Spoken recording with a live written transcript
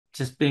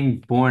just being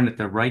born at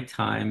the right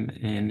time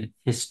in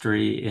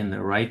history, in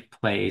the right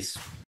place.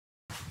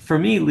 For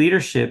me,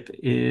 leadership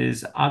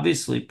is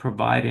obviously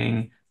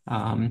providing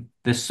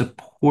the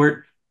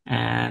support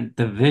and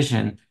the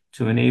vision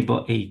to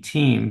enable a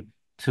team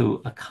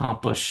to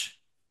accomplish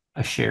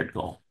a shared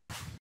goal.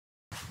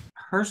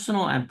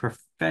 Personal and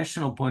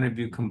professional point of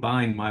view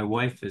combined, my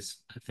wife is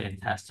a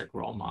fantastic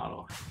role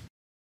model.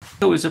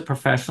 It was a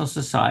professional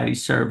society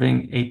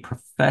serving a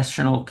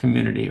professional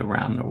community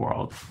around the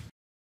world.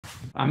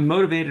 I'm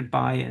motivated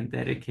by and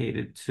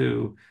dedicated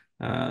to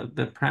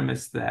the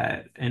premise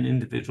that an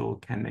individual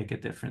can make a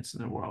difference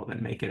in the world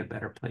and make it a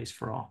better place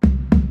for all.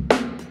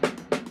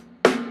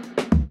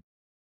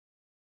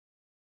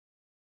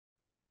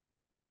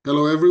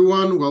 Hello,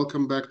 everyone.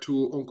 Welcome back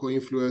to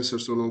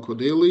OncoInfluencers on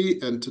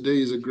OncoDaily. And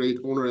today is a great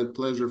honor and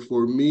pleasure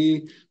for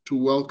me to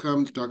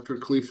welcome Dr.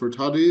 Clifford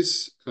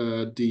Hudis,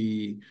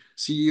 the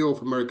CEO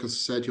of American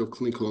Society of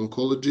Clinical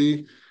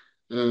Oncology.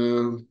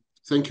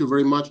 Thank you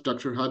very much,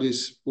 Dr.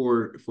 Hudis,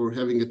 for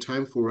having a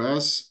time for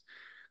us.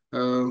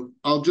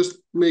 I'll just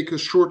make a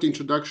short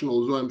introduction,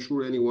 although I'm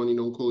sure anyone in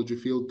oncology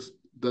field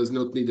does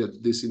not need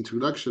this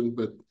introduction.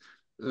 But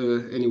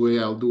anyway,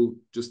 I'll do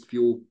just a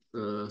few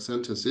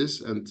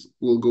sentences and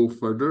we'll go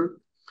further.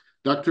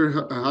 Dr.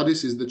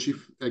 Hudis is the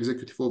Chief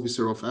Executive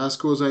Officer of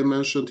ASCO, as I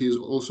mentioned. He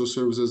also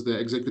serves as the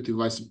Executive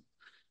Vice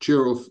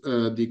Chair of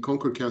the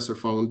Conquer Cancer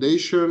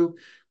Foundation.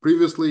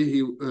 Previously,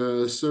 he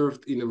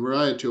served in a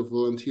variety of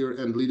volunteer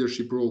and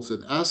leadership roles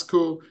at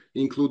ASCO,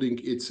 including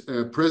its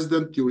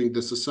president during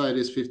the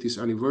Society's 50th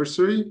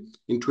anniversary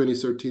in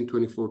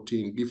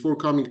 2013-2014. Before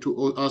coming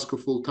to ASCO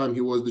full-time,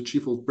 he was the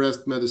Chief of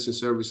Breast Medicine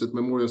Service at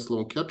Memorial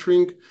Sloan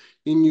Kettering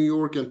in New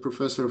York and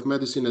Professor of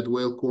Medicine at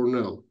Weill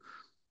Cornell.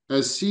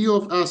 As CEO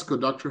of ASCO,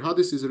 Dr.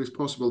 Hudis is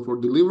responsible for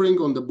delivering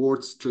on the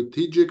board's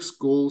strategic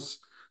goals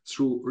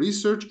through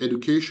research,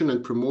 education,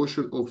 and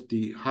promotion of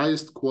the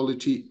highest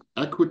quality,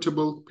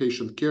 equitable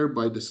patient care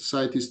by the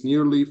Society's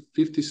nearly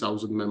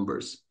 50,000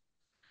 members.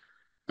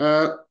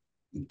 Dr.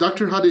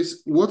 Hudis,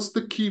 what's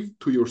the key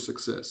to your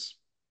success?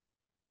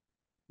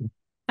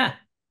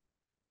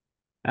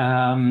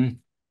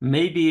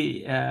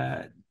 Maybe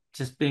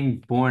just being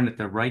born at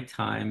the right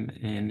time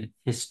in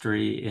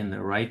history, in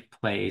the right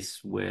place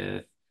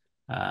with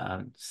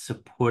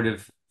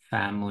supportive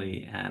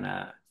family and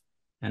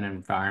an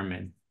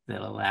environment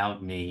that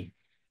allowed me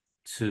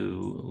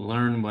to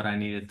learn what I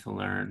needed to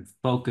learn,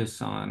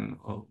 focus on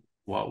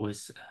what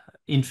was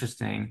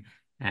interesting,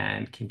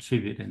 and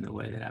contribute in the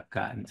way that I've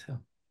gotten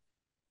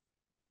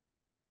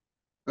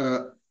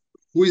to.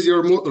 Who is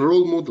your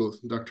role model,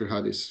 Dr.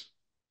 Hudis?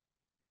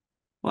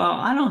 Well,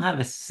 I don't have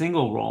a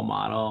single role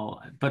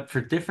model, but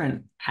for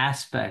different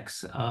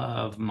aspects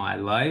of my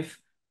life,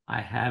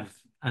 I have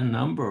a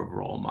number of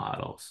role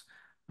models.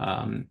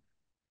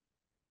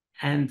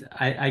 And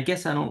I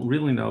guess I don't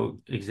really know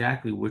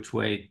exactly which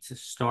way to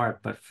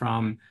start, but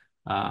from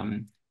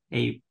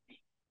a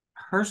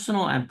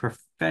personal and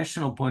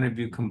professional point of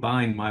view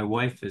combined, my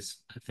wife is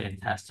a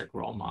fantastic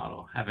role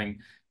model, having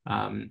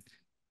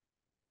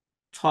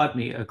taught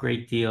me a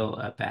great deal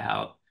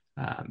about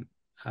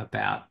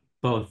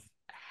both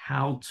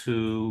how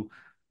to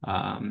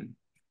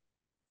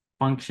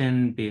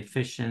function, be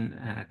efficient,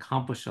 and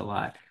accomplish a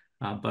lot,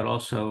 but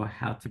also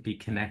how to be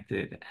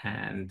connected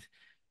and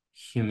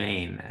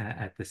humane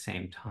at the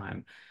same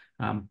time.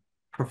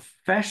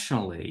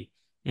 Professionally,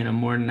 in a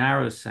more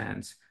narrow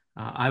sense,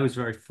 I was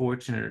very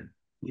fortunate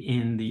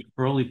in the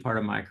early part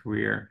of my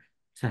career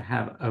to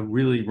have a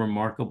really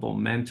remarkable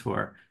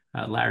mentor,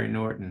 Larry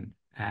Norton,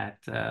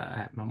 at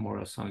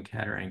Memorial Sloan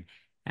Kettering.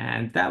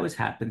 And that was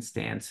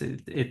happenstance.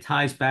 It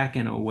ties back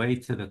in a way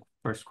to the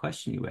first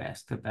question you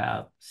asked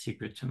about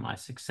secret to my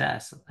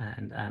success.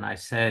 And I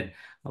said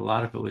a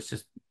lot of it was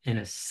just, in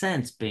a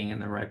sense, being in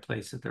the right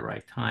place at the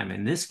right time.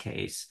 In this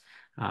case,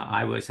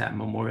 I was at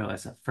Memorial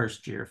as a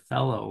first-year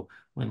fellow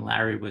when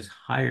Larry was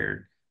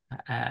hired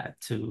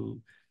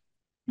to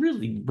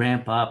really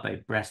ramp up a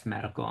breast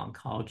medical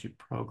oncology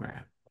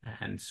program.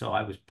 And so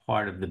I was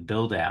part of the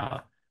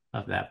build-out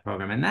of that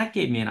program. And that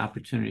gave me an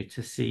opportunity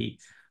to see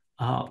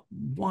a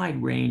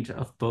wide range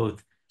of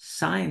both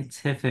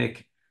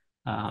scientific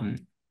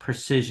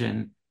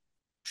precision,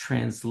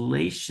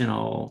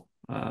 translational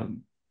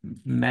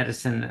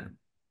medicine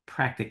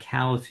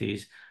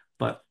practicalities,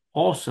 but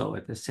also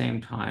at the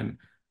same time,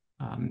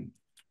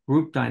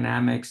 group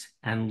dynamics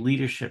and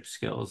leadership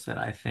skills that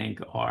I think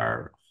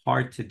are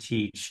hard to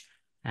teach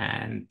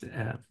and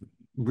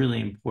really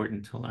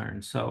important to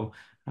learn. So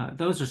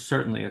those are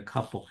certainly a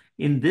couple.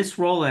 In this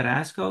role at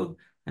ASCO,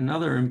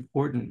 another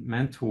important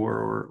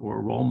mentor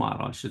or role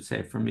model, I should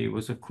say, for me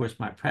was, of course,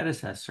 my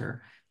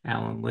predecessor,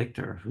 Alan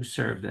Lichter, who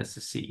served as the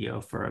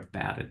CEO for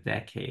about a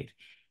decade.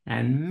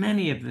 And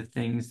many of the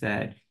things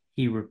that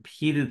he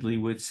repeatedly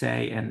would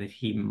say and that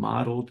he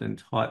modeled and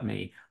taught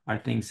me are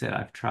things that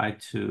I've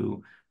tried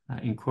to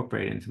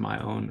incorporate into my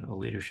own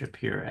leadership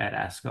here at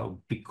ASCO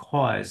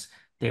because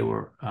they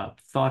were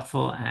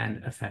thoughtful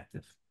and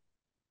effective.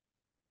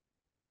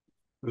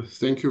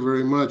 Thank you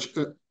very much.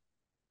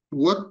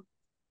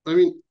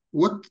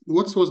 what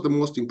was the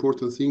most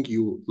important thing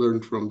you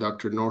learned from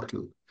Dr.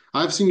 Norton?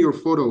 I've seen your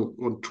photo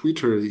on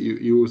Twitter.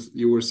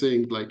 You were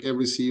saying like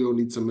every CEO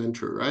needs a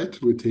mentor,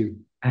 right? With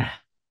him.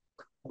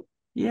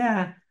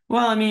 Yeah.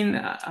 Well, I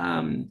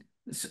mean,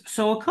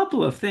 so a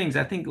couple of things.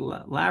 I think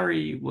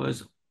Larry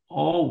was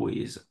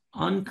always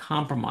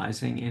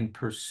uncompromising in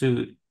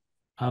pursuit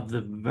of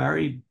the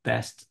very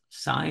best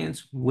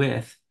science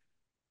with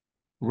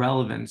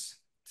relevance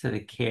to the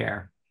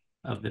care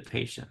of the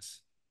patients.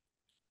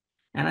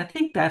 And I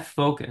think that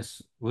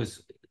focus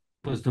was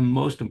the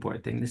most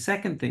important thing. The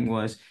second thing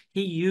was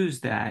he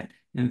used that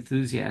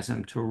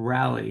enthusiasm to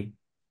rally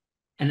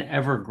an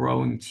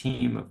ever-growing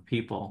team of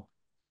people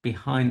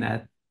behind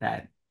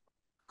that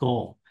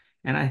goal.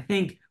 And I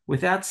think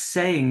without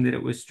saying that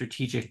it was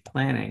strategic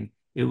planning,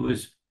 it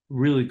was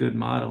really good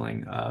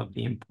modeling of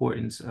the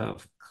importance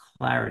of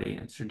clarity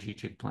and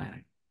strategic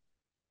planning.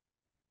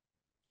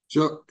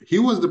 So he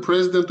was the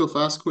president of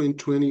ASCO in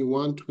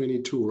 21,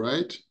 22,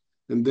 right?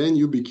 And then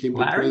you became the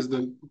Larry?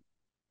 president.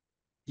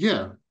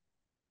 Yeah,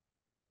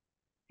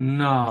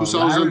 No, Larry was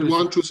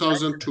the 2001,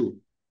 2002.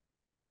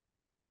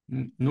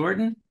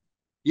 Norton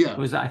Yeah.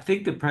 was, I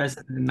think, the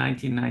president in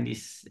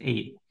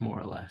 1998, more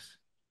or less.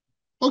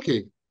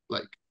 Okay.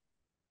 Like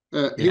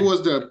he Yeah.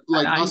 was the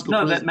like I ASCO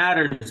know that president.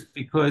 matters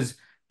because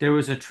there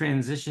was a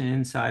transition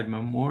inside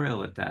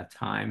Memorial at that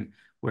time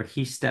where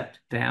he stepped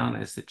down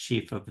as the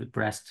chief of the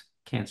breast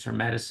cancer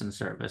medicine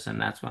service, and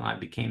that's when I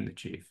became the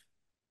chief.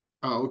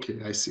 Oh,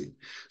 okay, I see.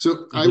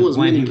 So It I was was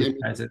when he meaning, was I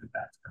mean, president of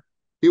that time.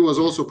 he was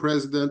Yeah. also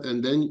president,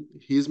 and then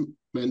his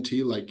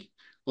mentee like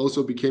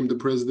also became the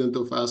president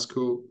of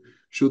ASCO.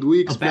 Should we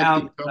expect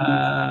About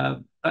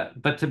incoming?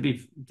 but to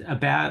be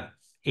about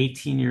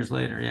 18 years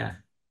later, yeah.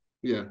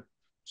 Yeah.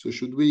 So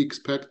should we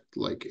expect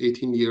like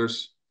 18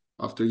 years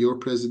after your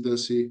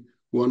presidency,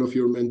 one of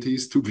your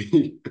mentees to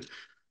be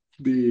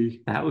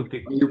the That would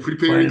be you're quite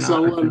preparing an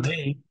honor for someone?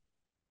 me.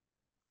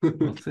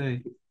 We'll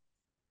see.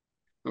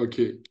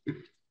 Okay.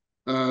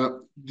 Uh,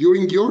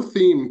 During your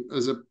theme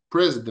as a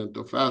president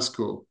of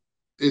ASCO,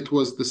 it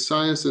was the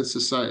science and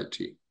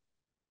society.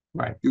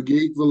 Right. You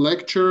gave a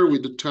lecture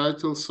with the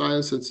title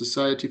Science and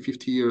Society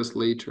 50 Years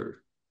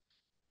Later.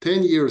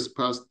 10 years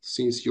passed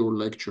since your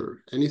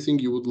lecture. Anything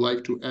you would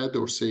like to add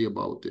or say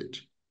about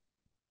it?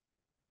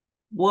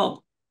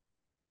 Well,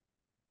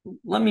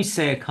 let me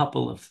say a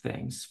couple of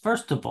things.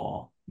 First of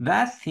all,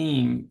 that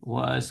theme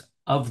was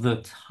of the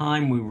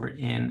time we were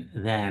in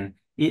then.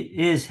 It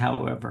is,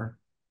 however,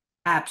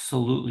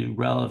 absolutely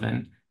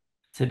relevant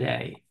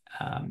today.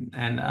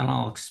 And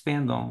I'll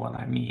expand on what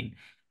I mean.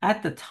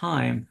 At the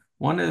time,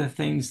 one of the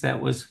things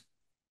that was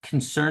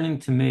concerning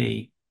to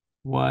me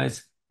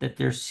was that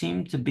there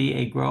seemed to be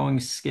a growing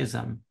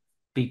schism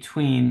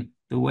between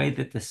the way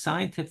that the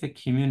scientific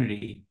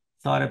community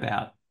thought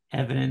about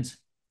evidence,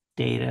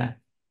 data,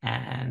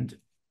 and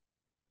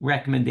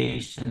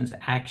recommendations,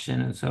 action,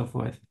 and so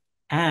forth,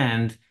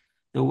 and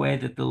the way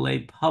that the lay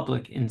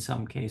public in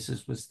some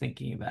cases was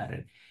thinking about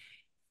it.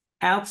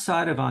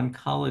 Outside of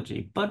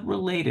oncology, but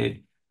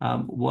related,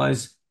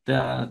 was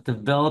the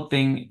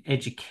developing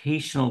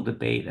educational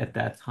debate at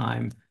that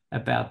time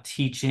about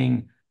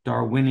teaching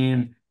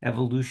Darwinian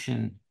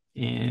evolution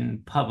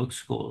in public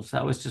schools.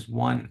 That was just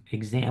one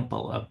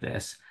example of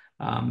this,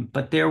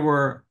 but there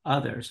were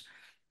others.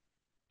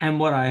 And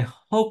what I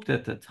hoped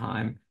at the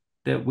time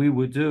that we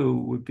would do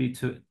would be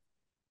to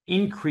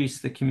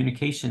increase the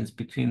communications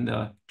between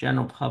the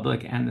general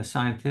public and the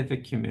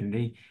scientific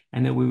community,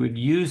 and that we would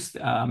use,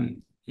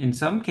 in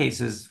some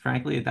cases,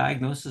 frankly, a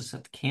diagnosis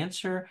of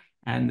cancer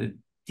and the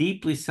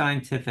deeply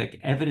scientific,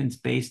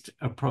 evidence-based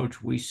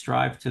approach we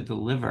strive to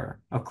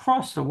deliver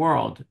across the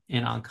world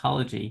in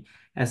oncology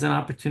as an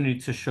opportunity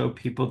to show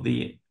people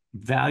the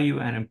value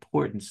and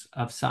importance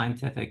of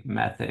scientific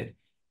method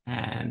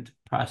and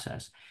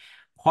process.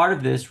 Part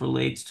of this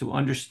relates to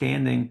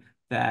understanding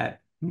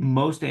that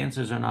most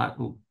answers are not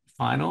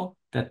final,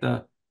 that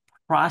the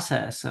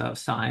process of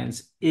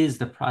science is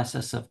the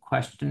process of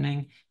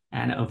questioning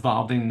and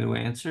evolving new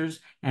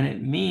answers. And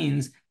it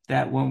means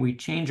that when we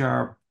change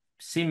our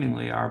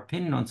seemingly our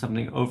opinion on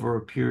something over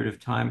a period of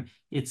time,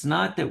 it's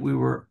not that we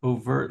were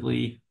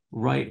overtly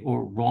right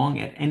or wrong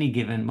at any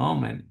given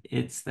moment.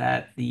 It's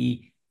that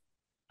the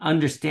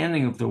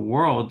understanding of the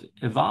world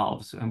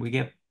evolves and we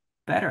get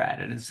better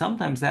at it. And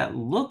sometimes that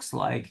looks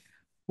like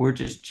we're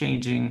just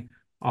changing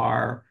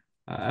our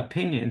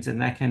opinions,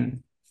 and that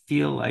can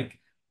feel like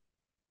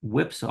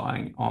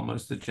whipsawing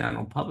almost the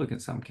general public in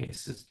some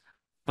cases.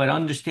 But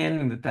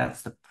understanding that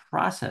that's the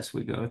process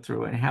we go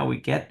through and how we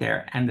get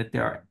there, and that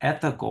there are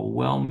ethical,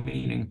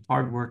 well-meaning,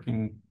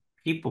 hardworking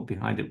people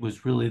behind it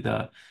was really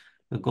the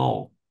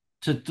goal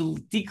to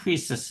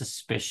decrease the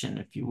suspicion,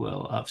 if you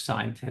will, of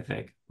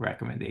scientific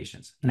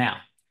recommendations. Now,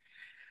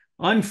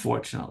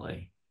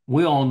 unfortunately,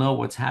 we all know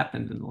what's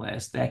happened in the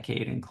last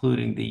decade,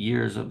 including the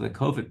years of the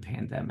COVID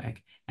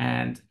pandemic.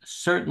 And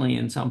certainly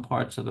in some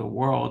parts of the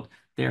world,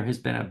 there has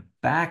been a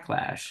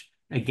backlash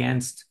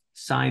against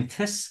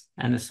scientists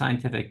and the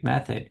scientific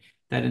method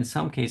that in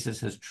some cases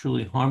has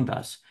truly harmed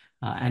us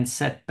and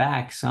set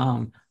back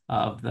some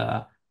of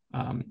the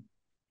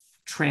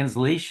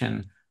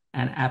translation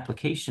and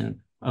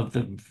application of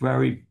the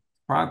very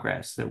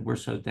progress that we're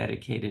so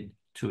dedicated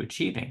to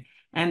achieving.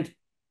 And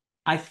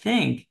I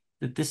think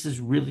that this is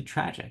really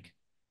tragic.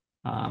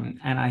 And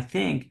I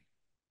think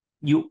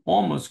you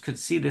almost could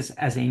see this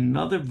as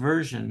another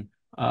version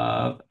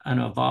of an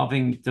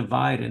evolving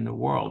divide in the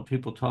world.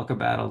 People talk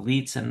about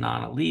elites and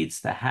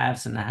non-elites, the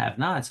haves and the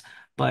have-nots,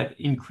 but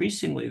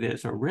increasingly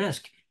there's a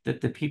risk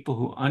that the people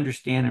who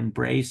understand,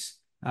 embrace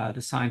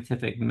the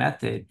scientific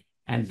method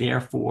and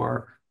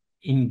therefore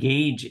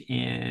engage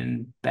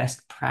in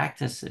best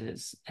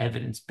practices,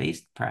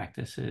 evidence-based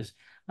practices,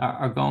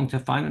 are going to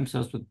find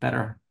themselves with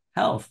better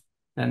health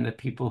than the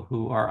people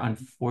who are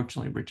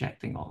unfortunately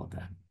rejecting all of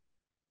that.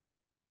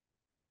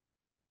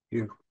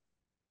 Yeah.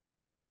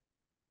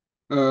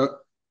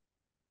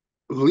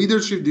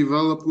 Leadership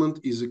development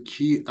is a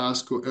key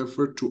ASCO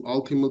effort to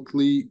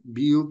ultimately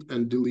build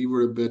and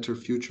deliver a better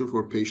future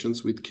for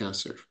patients with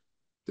cancer.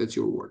 That's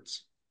your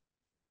words,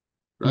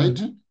 right?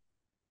 Mm-hmm.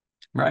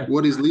 Right.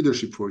 What is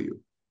leadership for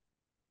you?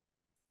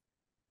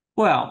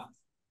 Well,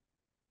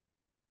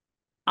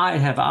 I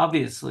have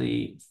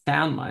obviously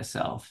found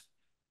myself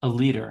a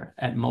leader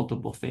at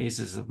multiple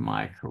phases of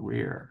my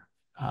career.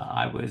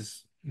 I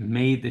was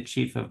made the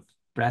chief of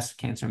breast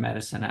cancer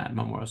medicine at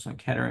Memorial Sloan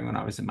Kettering when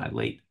I was in my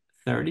late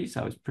 30s.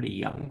 I was pretty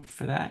young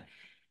for that.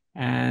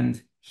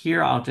 And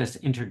here I'll just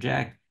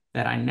interject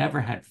that I never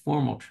had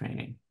formal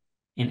training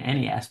in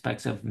any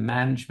aspects of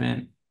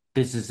management,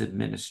 business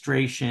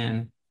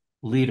administration,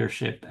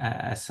 leadership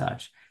as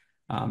such.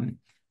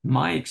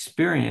 My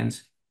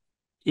experience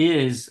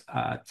is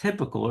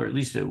typical, or at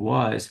least it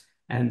was,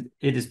 and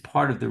it is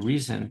part of the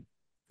reason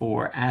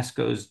for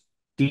ASCO's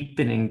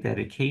deepening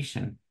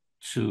dedication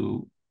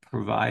to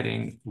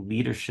providing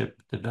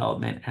leadership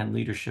development and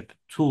leadership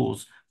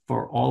tools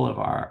for all of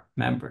our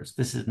members.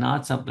 This is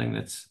not something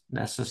that's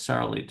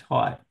necessarily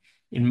taught.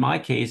 In my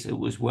case, it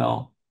was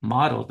well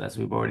modeled, as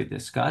we've already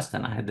discussed,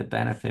 and I had the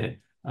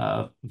benefit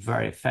of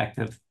very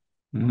effective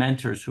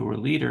mentors who were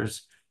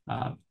leaders.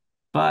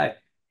 But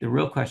the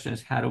real question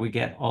is, how do we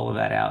get all of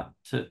that out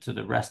to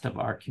the rest of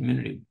our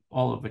community,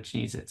 all of which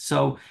needs it?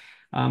 So,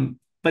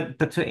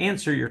 but to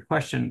answer your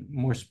question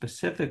more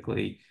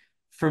specifically,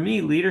 for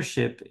me,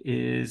 leadership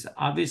is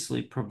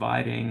obviously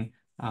providing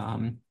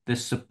the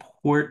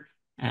support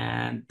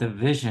and the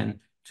vision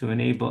to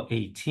enable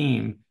a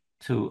team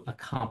to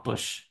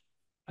accomplish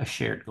a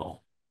shared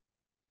goal.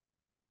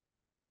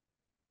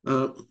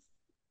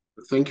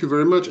 Thank you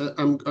very much.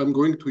 I'm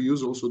going to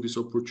use also this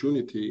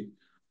opportunity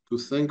to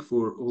thank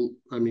for all.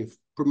 I mean,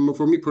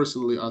 for me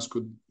personally,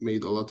 ASCO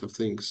made a lot of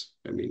things.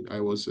 I mean, I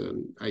was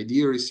an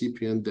idea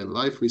recipient, then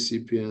life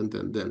recipient,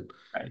 and then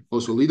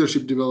also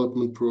leadership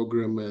development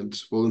program, and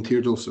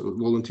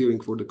volunteering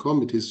for the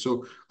committees.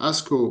 So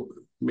ASCO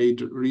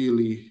made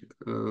really,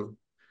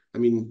 I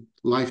mean,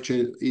 life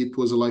change. It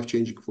was a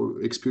life-changing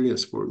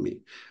experience for me.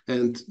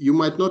 And you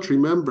might not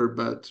remember,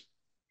 but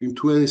in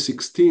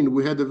 2016,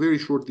 we had a very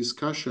short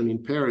discussion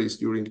in Paris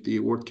during the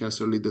World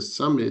Cancer Leaders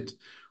Summit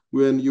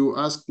when you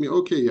asked me,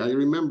 okay, I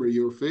remember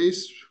your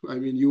face. I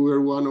mean, you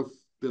were one of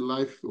the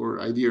life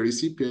or idea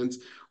recipients.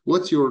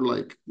 What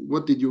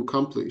did you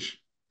accomplish?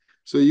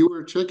 So you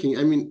were checking,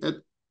 I mean, at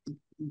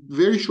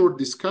very short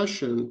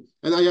discussion.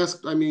 And I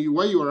asked, I mean,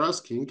 why you are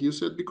asking? You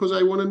said, because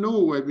I want to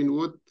know, I mean,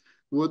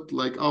 what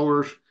like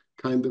our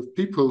kind of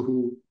people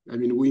who, I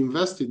mean, we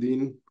invested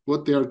in,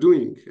 what they are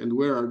doing and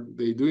where are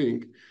they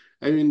doing.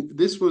 I mean,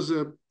 this was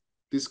a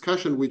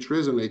discussion which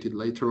resonated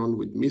later on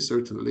with me,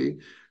 certainly.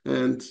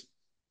 And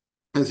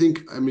I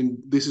think, I mean,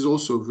 this is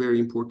also a very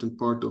important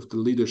part of the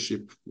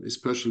leadership,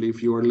 especially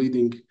if you are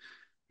leading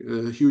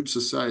a huge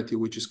society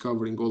which is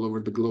covering all over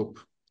the globe,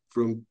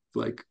 from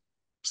like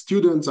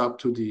students up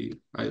to the,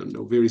 I don't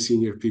know, very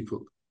senior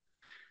people.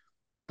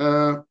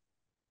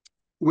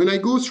 When I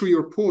go through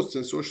your posts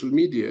and social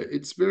media,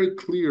 it's very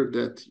clear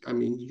that, I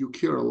mean, you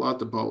care a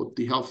lot about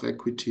the health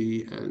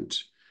equity and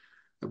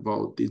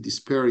about the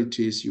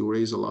disparities. You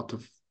raise a lot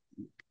of,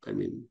 I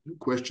mean,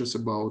 questions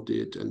about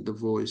it and the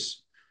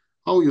voice.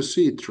 How you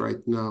see it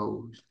right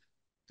now,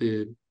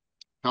 the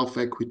health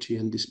equity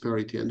and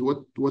disparity, and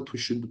what we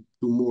should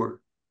do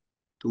more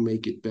to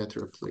make it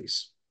better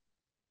place.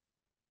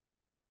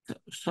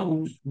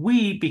 So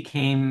we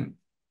became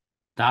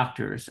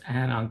doctors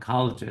and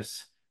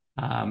oncologists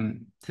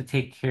to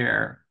take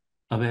care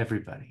of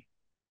everybody.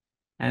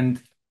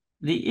 And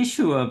the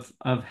issue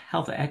of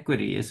health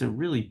equity is a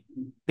really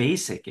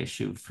basic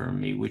issue for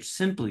me, which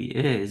simply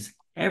is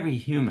every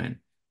human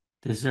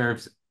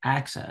deserves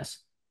access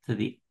to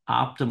the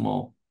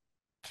optimal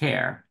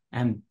care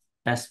and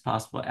best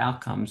possible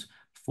outcomes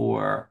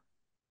for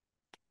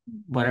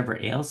whatever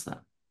ails them.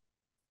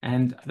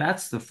 And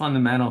that's the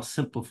fundamental,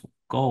 simple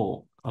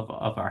goal of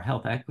our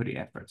health equity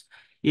efforts.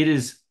 It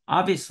is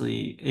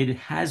obviously, it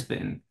has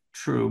been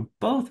true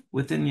both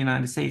within the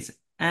United States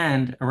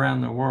and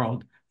around the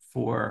world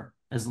for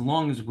as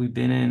long as we've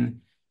been in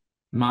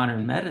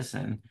modern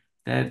medicine,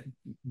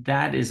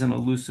 that is an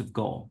elusive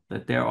goal,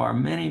 that there are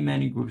many,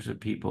 many groups of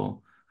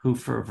people who,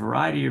 for a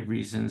variety of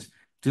reasons,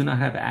 do not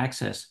have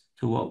access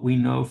to what we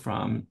know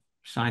from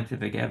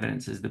scientific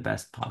evidence is the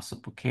best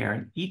possible care.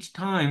 And each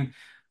time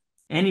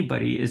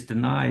anybody is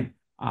denied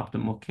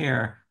optimal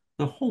care,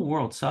 the whole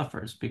world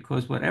suffers,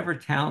 because whatever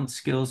talent,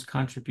 skills,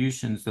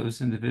 contributions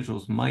those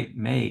individuals might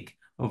make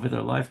over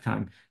their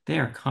lifetime, they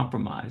are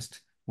compromised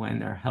when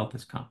their health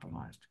is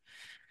compromised.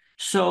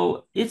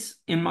 So it's,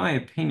 in my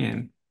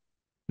opinion,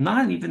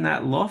 not even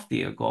that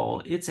lofty a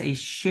goal. It's a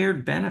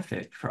shared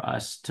benefit for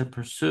us to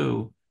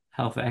pursue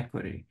health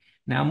equity.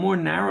 Now, more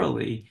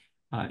narrowly,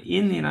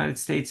 in the United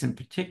States in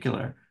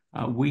particular,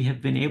 we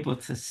have been able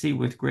to see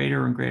with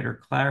greater and greater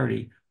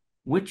clarity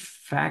which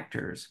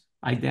factors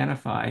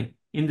identify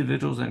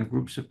individuals and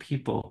groups of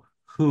people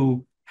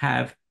who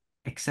have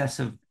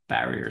excessive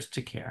barriers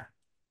to care.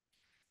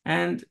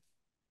 And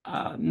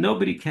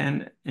nobody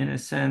can, in a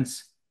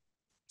sense,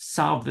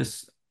 solve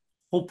this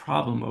whole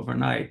problem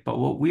overnight. But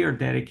what we are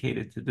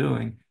dedicated to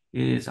doing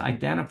is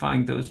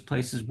identifying those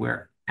places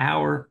where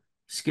our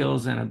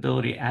skills and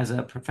ability as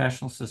a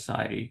professional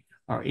society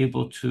are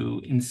able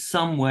to, in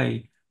some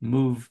way,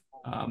 move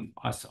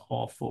us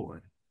all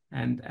forward.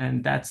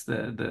 And that's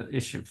the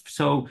issue.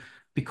 So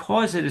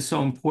because it is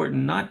so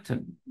important, not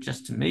to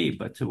just to me,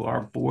 but to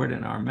our board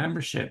and our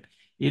membership,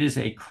 it is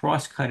a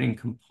cross-cutting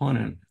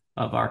component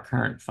of our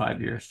current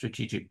 5-year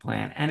strategic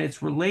plan. And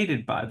it's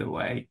related, by the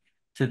way,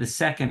 to the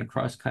second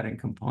cross-cutting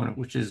component,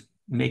 which is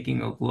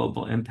making a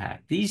global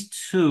impact. These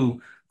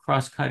two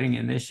cross-cutting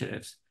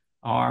initiatives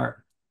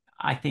are,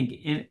 I think,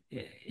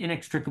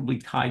 inextricably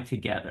tied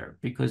together,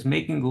 because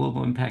making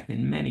global impact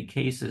in many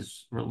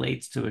cases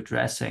relates to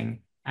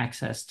addressing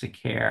access to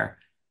care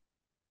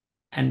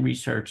and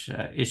research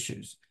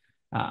issues.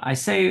 I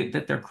say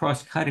that they're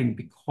cross-cutting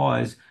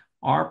because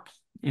our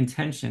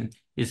intention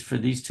is for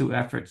these two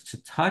efforts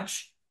to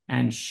touch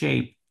and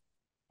shape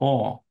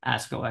all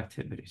ASCO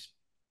activities.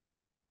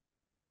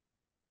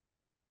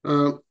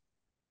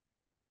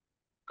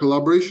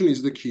 Collaboration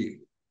is the key,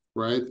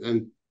 right?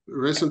 And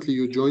recently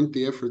you joined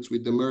the efforts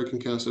with the American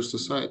Cancer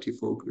Society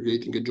for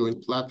creating a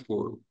joint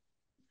platform.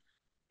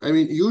 I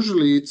mean,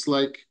 usually it's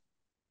like,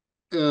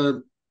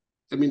 the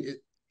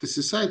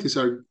societies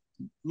are,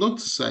 not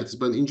societies,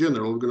 but in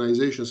general,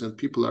 organizations and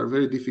people are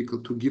very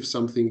difficult to give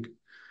something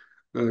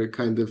or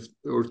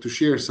to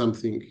share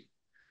something.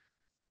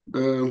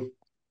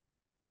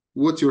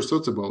 What's your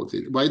thoughts about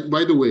it?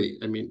 By the way,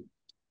 I mean,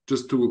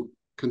 just to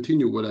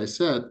continue what I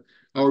said,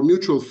 our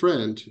mutual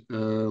friend,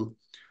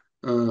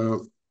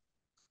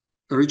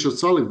 Richard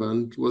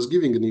Sullivan, was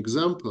giving an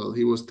example.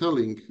 He was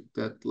telling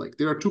that, like,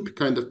 there are two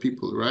kind of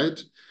people,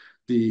 right?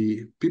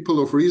 The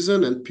people of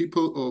reason and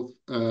people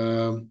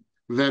of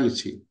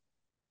vanity.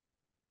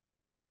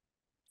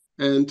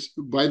 And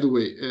by the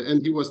way,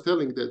 and he was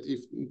telling that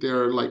if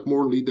there are like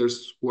more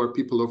leaders who are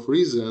people of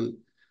reason,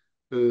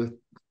 we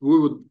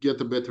would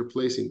get a better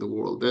place in the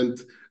world. And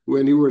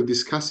when you were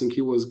discussing, he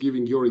was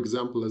giving your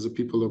example as a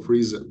people of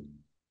reason.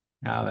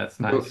 Oh, that's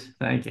nice. So,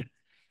 Thank you.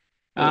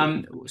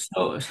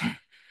 So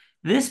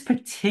this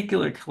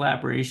particular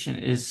collaboration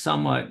is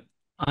somewhat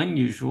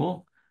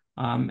unusual.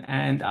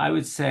 And I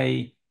would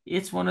say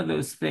it's one of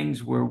those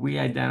things where we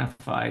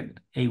identified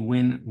a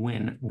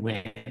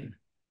win-win-win.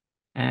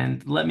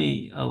 And let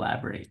me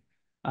elaborate.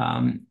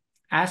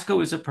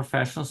 ASCO is a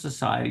professional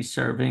society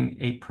serving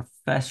a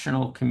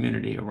professional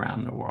community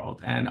around the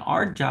world. And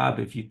our job,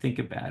 if you think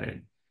about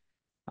it,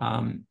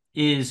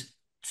 is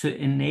to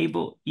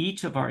enable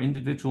each of our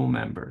individual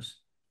members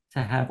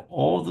to have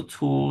all the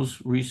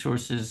tools,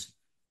 resources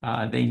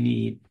they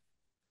need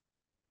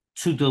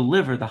to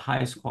deliver the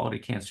highest quality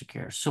cancer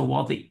care. So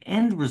while the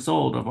end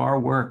result of our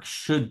work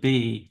should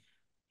be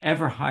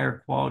ever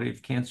higher quality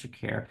of cancer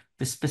care,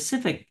 the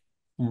specific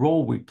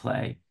role we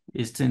play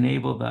is to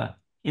enable the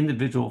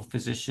individual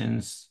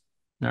physicians,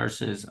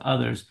 nurses,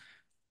 others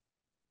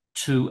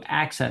to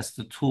access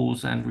the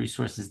tools and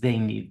resources they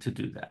need to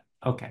do that.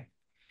 Okay.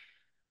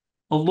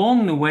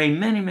 Along the way,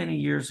 many, many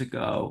years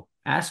ago,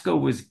 ASCO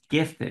was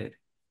gifted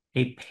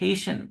a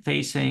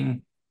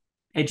patient-facing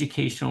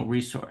educational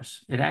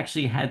resource. It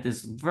actually had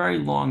this very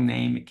long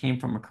name. It came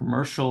from a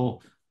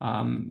commercial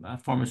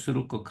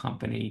pharmaceutical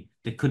company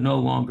that could no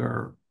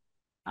longer,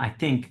 I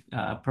think,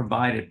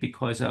 provide it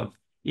because of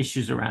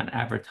issues around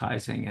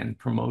advertising and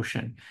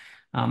promotion.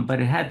 But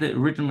it had the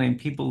original name,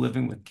 People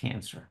Living with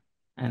Cancer.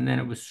 And then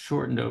it was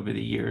shortened over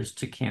the years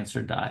to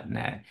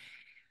cancer.net.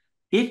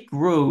 It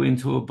grew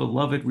into a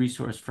beloved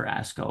resource for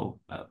ASCO,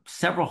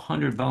 several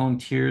hundred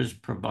volunteers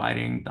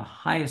providing the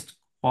highest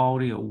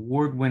quality,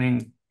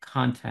 award-winning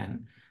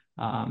content,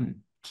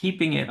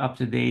 keeping it up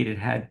to date. It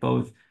had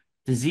both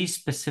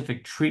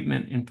disease-specific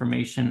treatment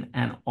information,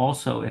 and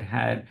also it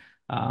had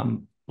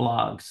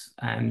blogs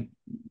and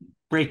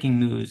breaking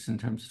news in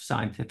terms of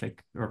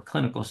scientific or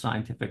clinical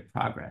scientific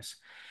progress.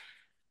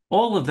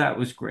 All of that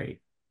was great.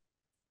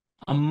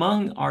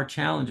 Among our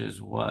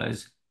challenges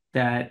was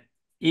that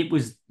it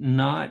was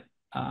not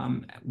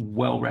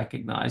well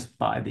recognized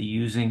by the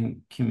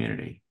using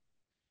community.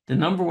 The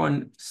number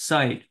one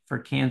site for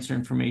cancer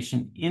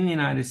information in the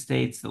United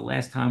States, the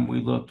last time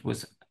we looked,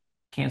 was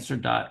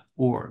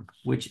cancer.org,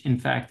 which in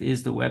fact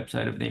is the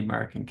website of the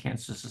American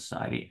Cancer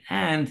Society.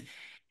 And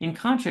in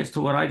contrast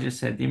to what I just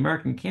said, the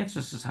American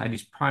Cancer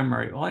Society's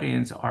primary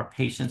audience are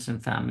patients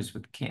and families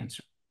with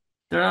cancer.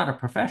 They're not a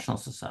professional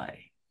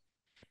society.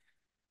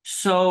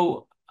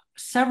 So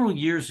several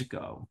years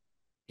ago,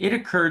 it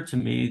occurred to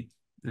me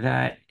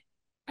that,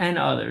 and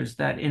others,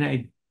 that in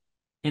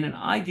an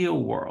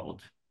ideal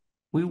world,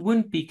 we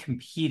wouldn't be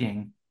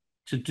competing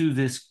to do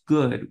this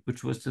good,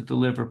 which was to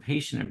deliver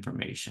patient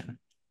information.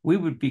 We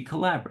would be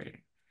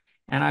collaborating.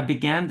 And I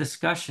began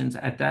discussions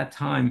at that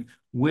time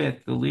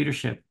with the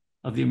leadership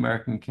of the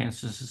American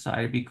Cancer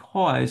Society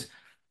because,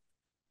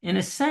 in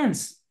a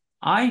sense,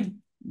 I,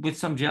 with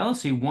some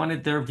jealousy,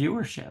 wanted their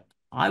viewership.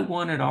 I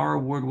wanted our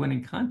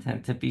award-winning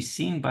content to be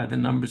seen by the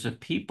numbers of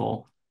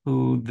people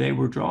who they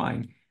were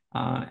drawing.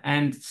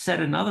 And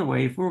said another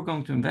way, if we were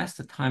going to invest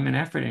the time and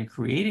effort in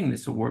creating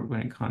this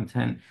award-winning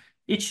content,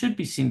 it should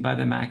be seen by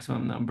the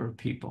maximum number of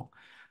people.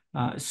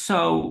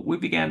 So we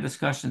began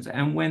discussions.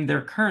 And when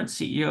their current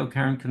CEO,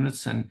 Karen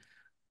Knudsen,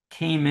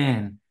 came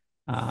in,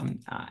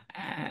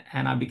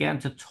 and I began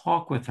to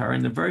talk with her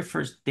in the very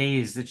first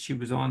days that she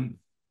was on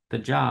the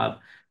job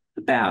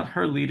about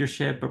her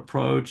leadership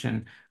approach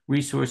and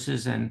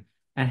resources and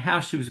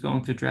how she was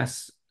going to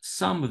address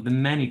some of the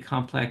many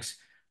complex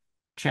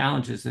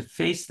challenges that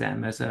face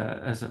them as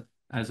an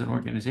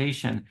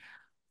organization.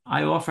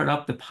 I offered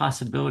up the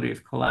possibility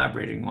of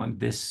collaborating on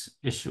this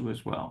issue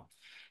as well.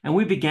 And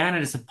we began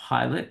it as a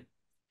pilot.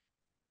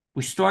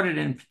 We started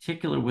in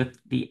particular with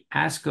the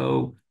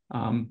ASCO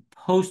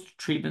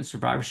post-treatment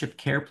survivorship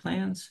care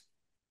plans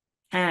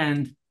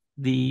and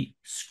the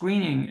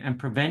screening and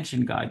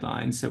prevention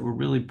guidelines that were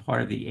really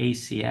part of the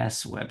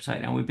ACS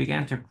website. And we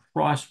began to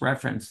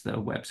cross-reference the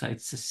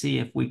websites to see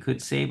if we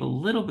could save a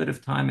little bit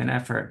of time and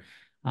effort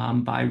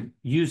by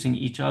using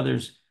each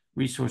other's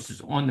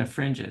resources on the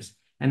fringes.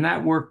 And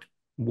that worked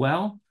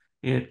well.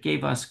 It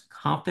gave us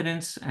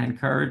confidence and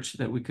courage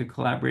that we could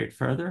collaborate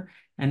further.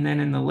 And then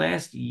in the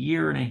last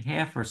year and a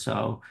half or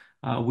so,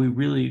 we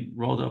really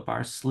rolled up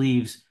our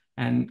sleeves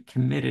and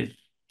committed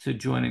to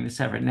joining this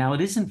effort. Now,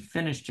 it isn't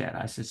finished yet,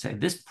 I should say.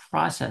 This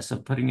process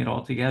of putting it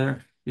all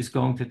together is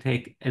going to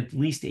take at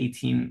least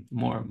 18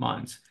 more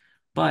months.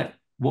 But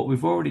what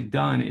we've already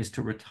done is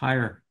to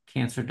retire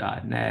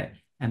cancer.net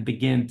and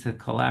begin to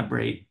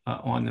collaborate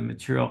on the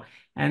material.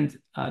 And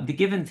the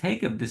give and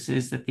take of this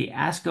is that the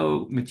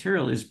ASCO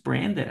material is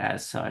branded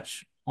as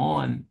such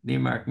on the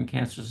American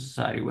Cancer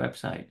Society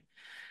website.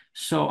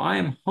 So I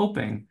am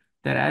hoping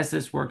that as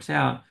this works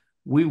out,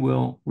 we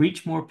will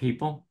reach more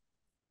people.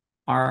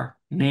 Our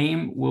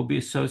name will be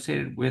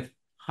associated with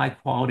high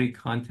quality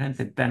content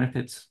that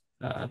benefits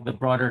the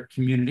broader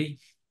community.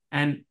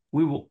 And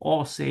we will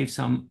all save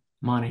some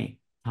money,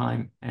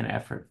 time, and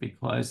effort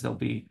because there'll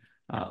be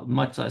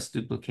much less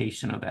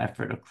duplication of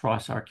effort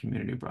across our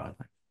community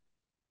broadly.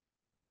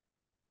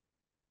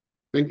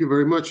 Thank you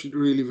very much.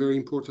 Really very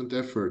important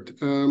effort.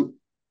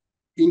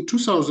 In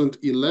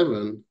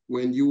 2011,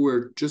 when you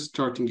were just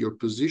starting your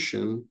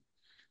position,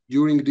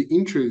 during the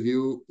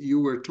interview, you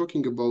were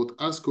talking about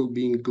ASCO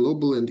being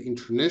global and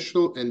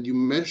international, and you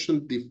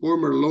mentioned the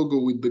former logo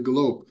with the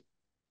globe.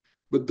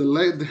 But the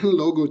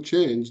logo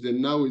changed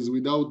and now is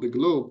without the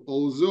globe,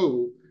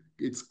 although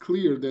it's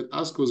clear that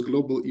ASCO's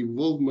global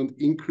involvement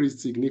increased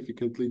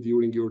significantly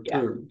during your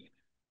term.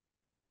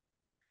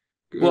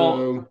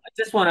 Well, I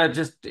just want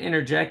to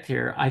interject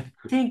here. I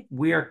think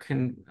there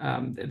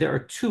are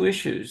two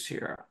issues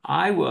here.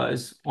 I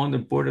was on the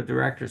board of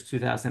directors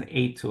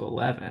 2008 to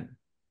 11.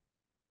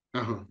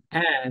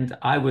 And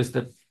I was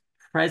the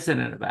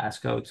president of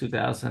ASCO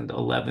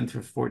 2011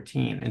 through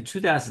 14. In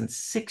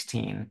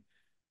 2016,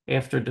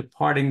 after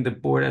departing the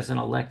board as an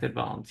elected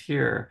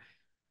volunteer,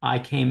 I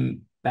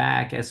came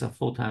back as a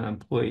full-time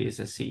employee as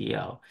a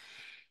CEO.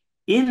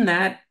 In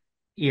that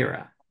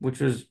era,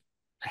 which was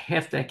a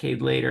half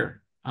decade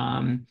later,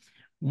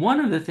 one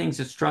of the things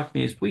that struck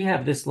me is we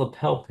have this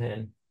lapel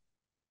pin.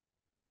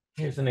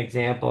 Here's an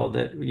example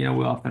that we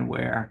often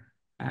wear.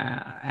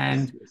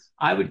 And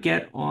I would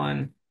get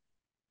on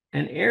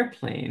an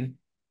airplane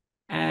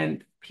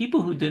and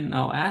people who didn't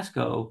know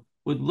ASCO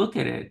would look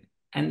at it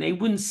and they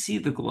wouldn't see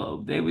the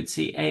globe. They would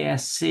see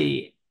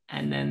ASC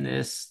and then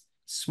this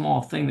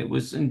small thing that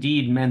was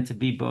indeed meant to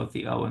be both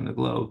the O and the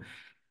globe.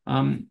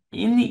 In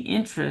the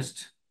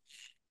interest,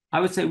 I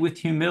would say with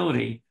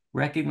humility,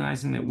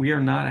 recognizing that we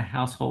are not a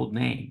household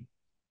name.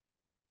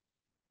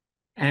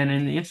 And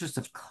in the interest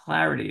of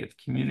clarity of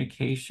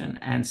communication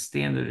and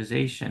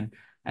standardization,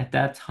 at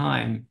that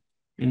time,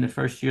 in the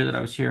first year that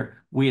I was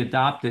here, we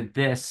adopted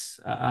this.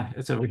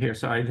 It's over here.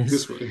 Sorry,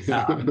 this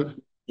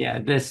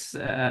this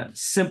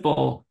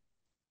simple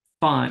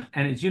font,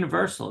 and it's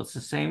universal. It's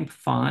the same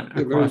font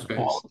across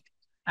all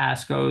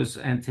ASCO's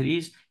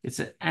entities.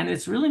 And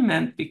it's really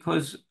meant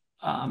because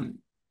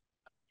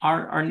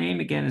our name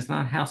again is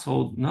not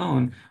household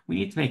known. We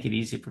need to make it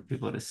easy for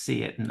people to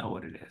see it and know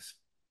what it is.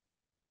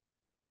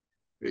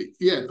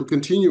 Yeah, to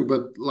continue,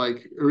 but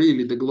like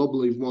really, the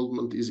global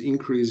involvement is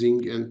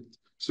increasing, and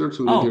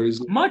certainly there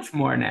is much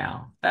more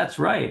now. That's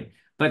right.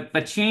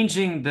 but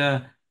changing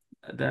the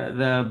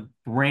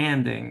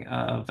branding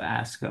of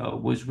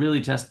ASCO was really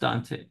just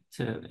done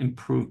to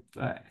improve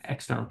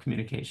external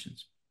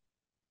communications.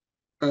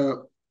 Uh,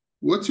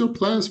 what's your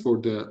plans for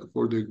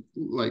the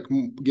like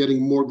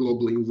getting more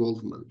global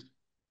involvement?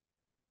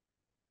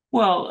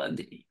 Well,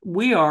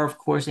 we are, of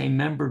course, a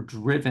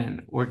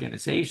member-driven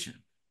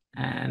organization,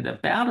 and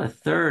about a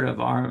third of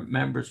our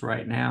members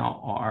right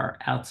now are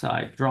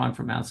drawn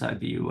from outside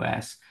the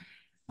U.S.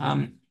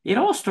 It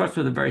all starts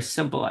with a very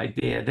simple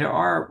idea. There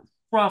are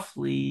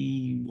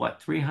roughly,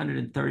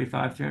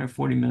 335,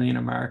 340 million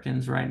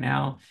Americans right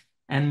now,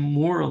 and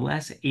more or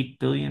less 8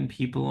 billion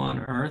people on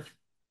Earth.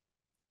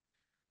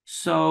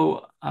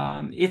 So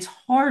it's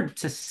hard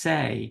to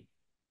say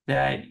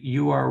that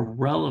you are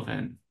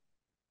relevant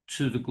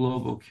to the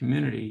global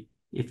community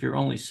if you're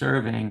only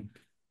serving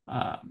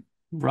uh,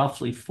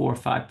 roughly 4 or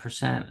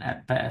 5%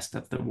 at best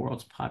of the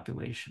world's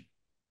population.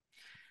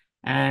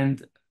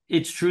 And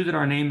it's true that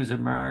our name is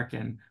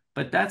American,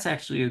 but that's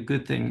actually a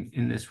good thing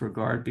in this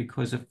regard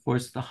because, of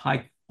course, the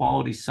high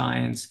quality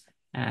science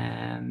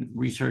and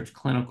research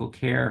clinical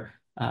care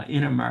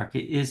in America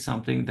is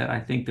something that I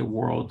think the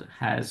world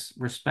has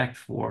respect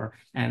for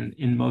and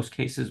in most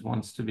cases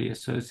wants to be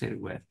associated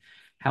with.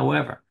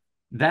 However,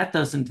 that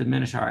doesn't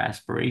diminish our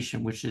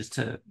aspiration, which is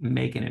to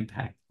make an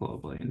impact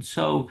globally. And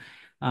so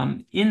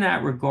in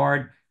that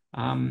regard,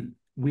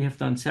 we have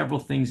done several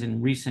things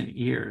in recent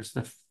years.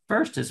 The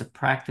first is a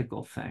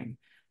practical thing.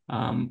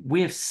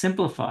 We have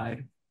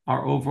simplified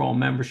our overall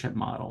membership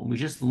model. We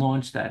just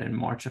launched that in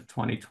March of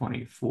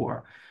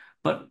 2024.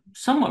 But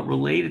somewhat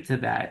related to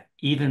that,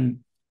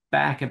 even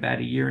back about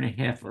a year and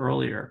a half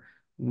earlier,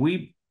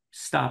 we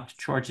stopped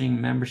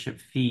charging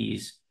membership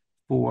fees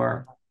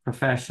for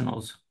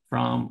professionals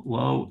from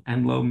low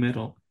and low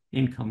middle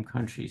income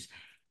countries.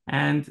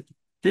 And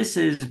this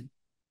is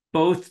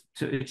both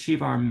to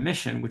achieve our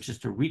mission, which is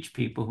to reach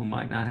people who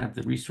might not have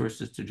the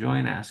resources to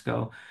join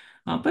ASCO,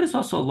 but it's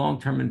also a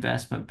long-term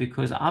investment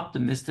because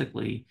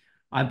optimistically,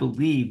 I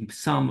believe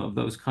some of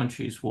those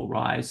countries will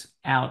rise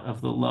out of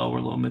the low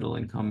or low middle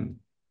income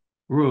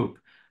group.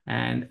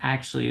 And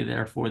actually,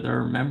 therefore,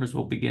 their members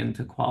will begin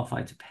to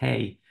qualify to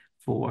pay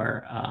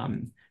for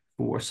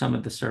some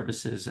of the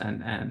services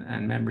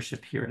and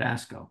membership here at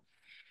ASCO.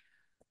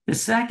 The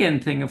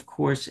second thing, of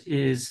course,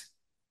 is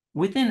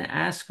within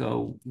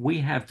ASCO, we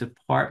have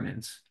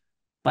departments,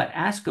 but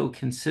ASCO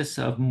consists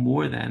of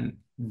more than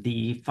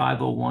the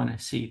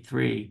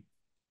 501c3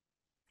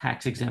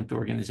 tax-exempt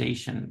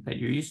organization that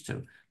you're used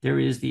to. There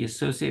is the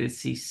Associated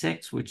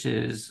C6, which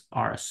is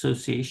our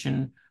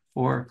Association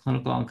for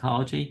Clinical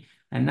Oncology,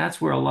 and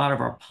that's where a lot of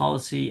our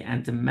policy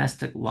and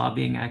domestic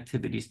lobbying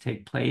activities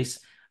take place,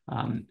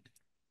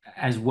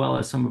 as well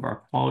as some of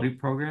our quality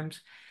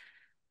programs.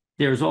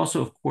 There's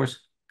also, of course,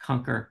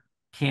 Conquer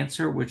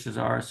Cancer, which is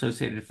our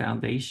associated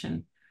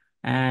foundation.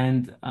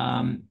 And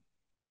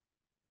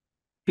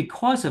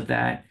because of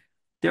that,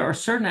 there are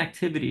certain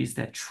activities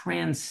that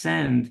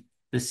transcend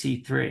the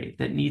C3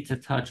 that need to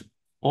touch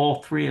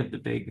all three of the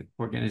big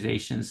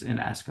organizations in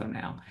ASCO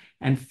now.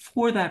 And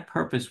for that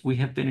purpose, we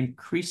have been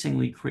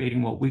increasingly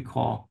creating what we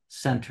call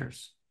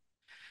centers.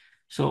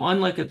 So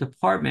unlike a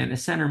department, a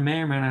center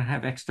may or may not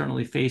have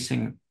externally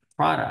facing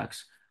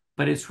products,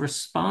 but it's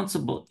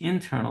responsible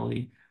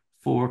internally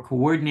for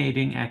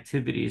coordinating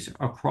activities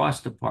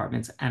across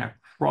departments and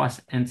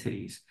across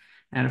entities.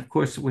 And of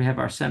course, we have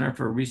our Center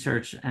for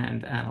Research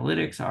and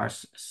Analytics, our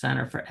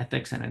Center for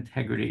Ethics and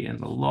Integrity in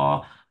the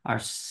Law, our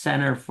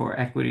Center for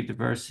Equity,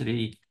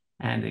 Diversity,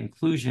 and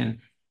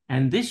Inclusion.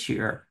 And this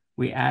year,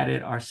 we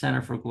added our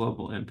Center for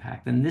Global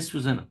Impact. And this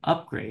was an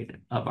upgrade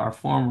of our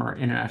former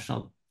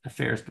International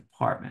Affairs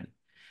Department.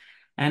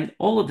 And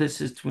all of this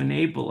is to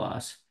enable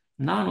us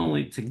not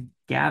only to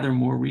gather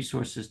more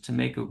resources to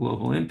make a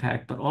global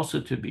impact, but also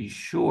to be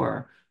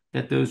sure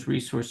that those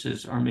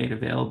resources are made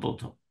available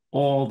to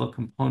all the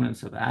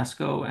components of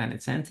ASCO and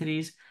its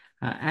entities,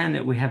 and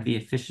that we have the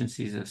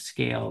efficiencies of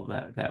scale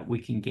that we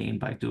can gain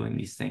by doing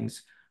these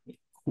things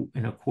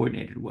in a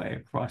coordinated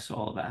way across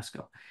all of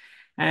ASCO.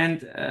 And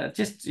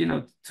just,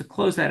 to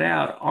close that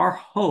out, our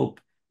hope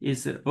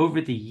is that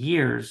over the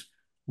years,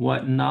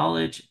 what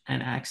knowledge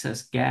and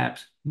access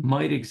gaps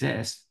might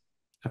exist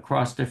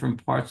across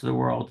different parts of the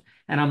world.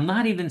 And I'm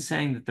not even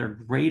saying that they're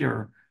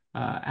greater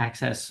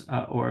access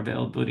or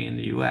availability in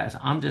the US.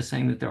 I'm just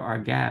saying that there are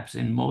gaps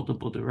in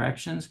multiple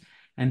directions.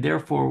 And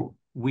therefore,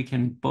 we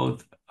can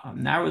both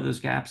narrow those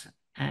gaps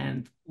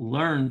and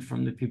learn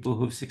from the people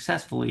who have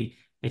successfully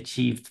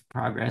achieved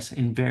progress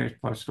in various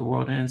parts of the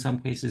world, and in some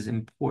cases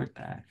import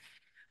that.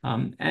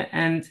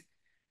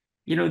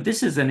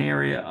 This is an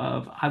area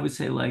of, I would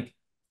say, like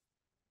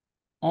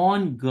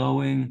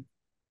ongoing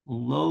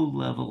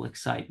low-level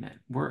excitement.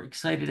 We're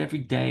excited every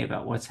day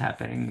about what's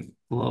happening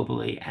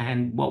globally,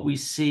 and what we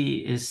see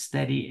is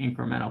steady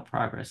incremental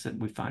progress that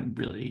we find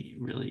really,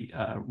 really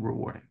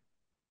rewarding.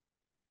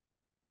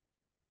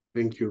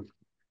 Thank you.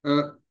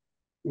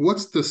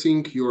 What's the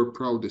thing you're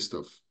proudest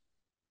of?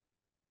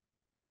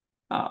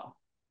 Oh,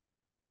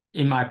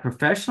 in my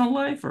professional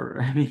life,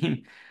 or I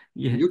mean,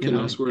 You you can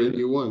know, ask wherever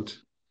you want.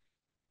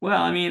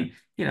 well, I mean,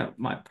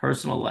 my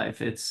personal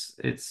life,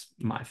 it's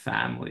my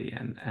family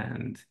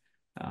and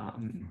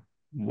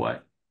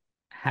what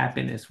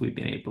happiness we've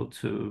been able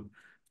to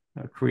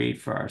create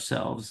for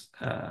ourselves,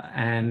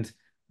 and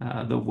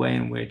the way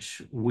in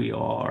which we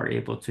are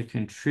able to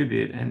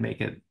contribute and make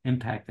an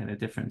impact and a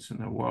difference in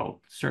the world.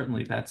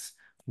 Certainly, that's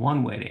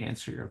one way to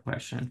answer your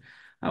question.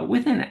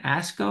 Within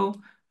ASCO,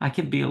 I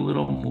can be a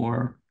little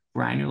more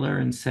granular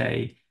and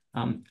say,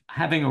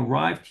 having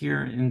arrived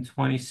here in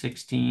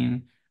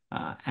 2016,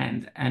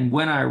 and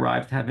when I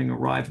arrived, having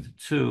arrived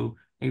to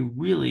a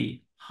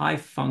really high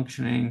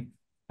functioning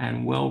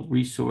and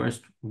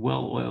well-resourced,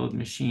 well-oiled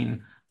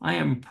machine, I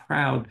am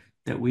proud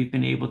that we've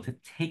been able to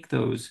take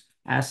those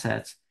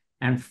assets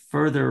and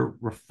further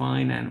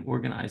refine and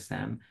organize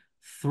them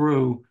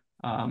through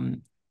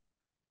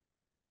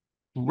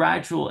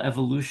gradual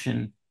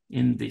evolution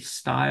in the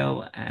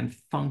style and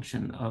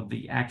function of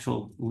the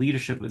actual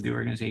leadership of the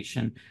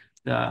organization,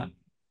 the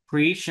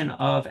creation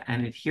of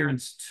and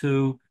adherence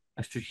to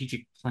a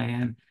strategic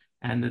plan,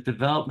 and the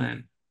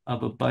development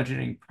of a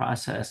budgeting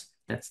process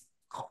that's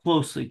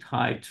closely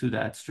tied to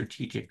that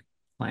strategic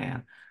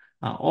plan.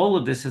 All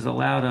of this has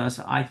allowed us,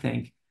 I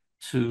think,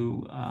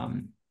 to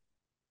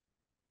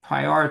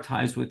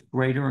prioritize with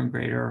greater and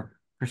greater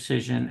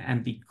precision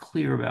and be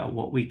clear about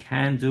what we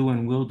can do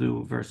and will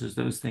do versus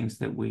those things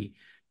that we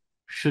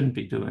shouldn't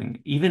be doing,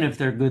 even if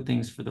they're good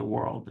things for the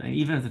world. And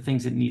even if the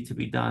things that need to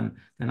be done,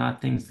 they're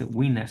not things that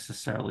we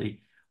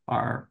necessarily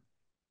are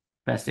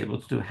best able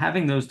to do.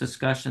 Having those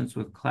discussions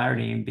with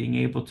clarity and being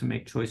able to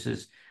make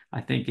choices,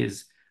 I think,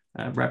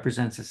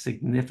 represents a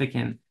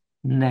significant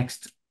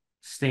next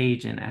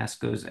stage in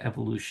ASCO's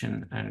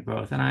evolution and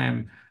growth. And I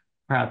am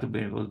proud to be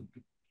able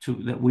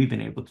that we've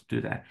been able to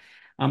do that.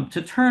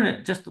 To turn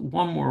it just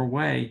one more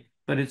way,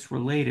 but it's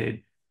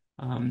related.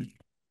 And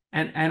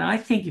I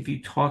think if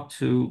you talk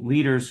to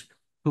leaders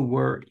who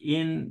were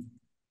in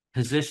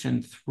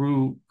position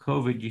through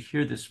COVID, you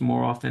hear this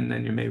more often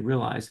than you may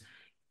realize.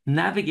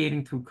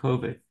 Navigating through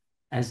COVID,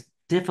 as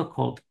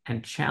difficult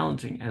and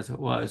challenging as it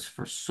was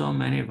for so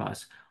many of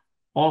us,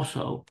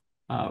 also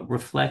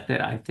reflected,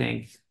 I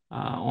think,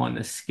 on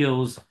the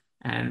skills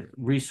and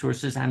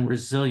resources and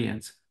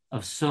resilience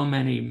of so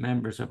many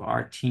members of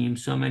our team,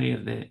 so many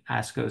of the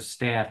ASCO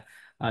staff.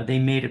 They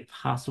made it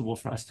possible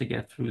for us to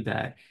get through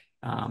that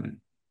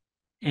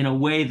in a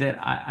way that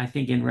I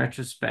think, in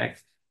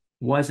retrospect,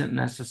 wasn't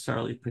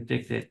necessarily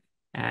predicted.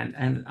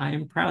 And I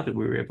am proud that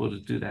we were able to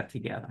do that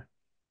together.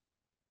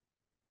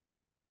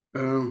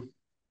 You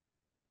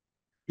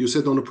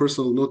said on a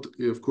personal note,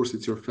 of course,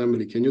 it's your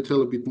family. Can you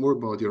tell a bit more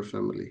about your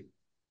family?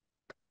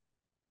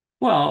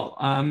 Well,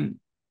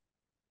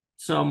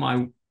 so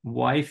my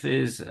wife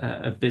is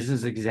a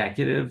business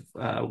executive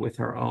with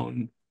her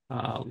own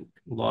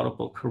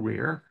laudable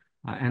career,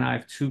 and I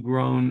have two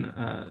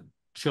grown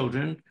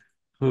children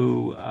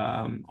who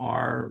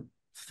are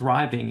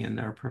thriving in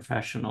their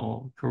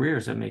professional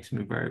careers. It makes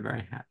me very,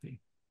 very happy.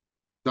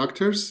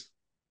 Doctors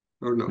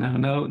or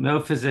no? No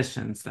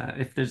physicians.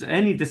 If there's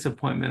any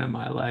disappointment in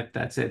my life,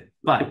 that's it.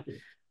 But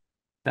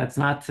that's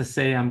not to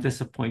say I'm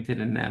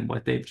disappointed in them.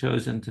 What they've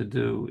chosen to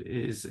do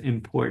is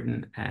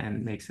important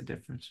and makes a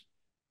difference.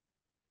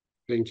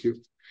 Thank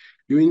you.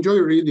 You enjoy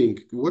reading.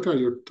 What are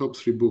your top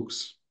 3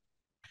 books?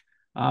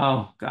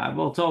 Oh, God.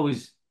 Well, it's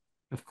always,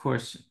 of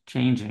course,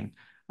 changing.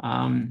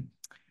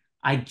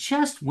 I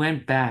just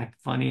went back,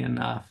 funny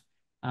enough,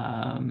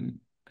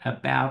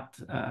 about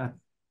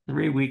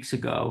 3 weeks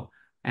ago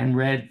and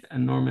read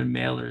Norman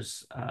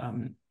Mailer's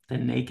The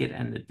Naked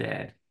and the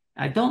Dead.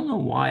 I don't know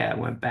why I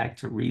went back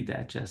to read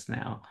that just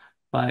now,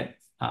 but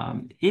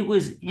it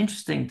was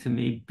interesting to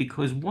me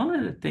because one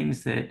of the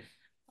things that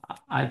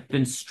I've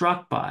been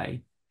struck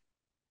by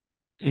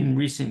in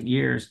recent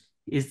years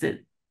is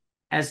that,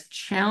 as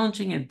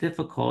challenging and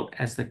difficult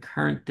as the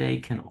current day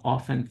can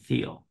often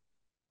feel,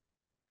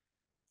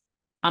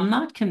 I'm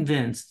not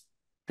convinced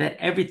that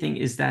everything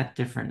is that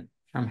different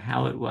from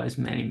how it was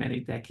many, many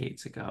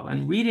decades ago.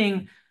 And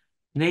reading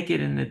Naked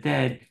and the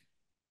Dead,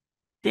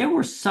 there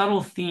were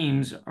subtle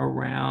themes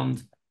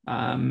around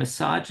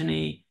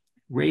misogyny,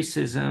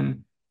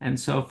 racism, and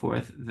so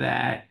forth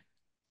that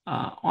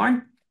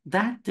aren't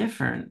that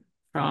different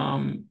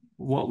from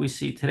what we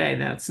see today.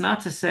 That's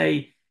not to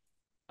say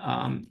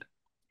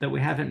that we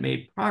haven't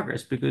made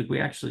progress, because we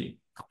actually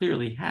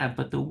clearly have,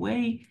 but the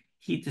way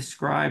he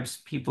describes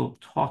people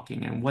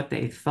talking and what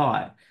they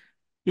thought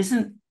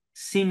isn't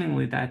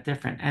seemingly that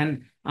different.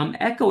 And I'm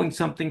echoing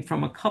something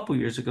from a couple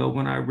years ago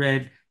when I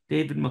read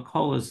David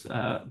McCullough's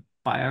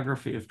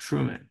biography of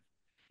Truman.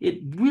 It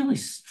really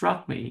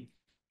struck me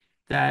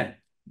that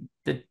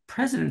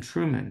President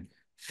Truman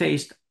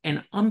faced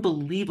an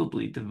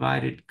unbelievably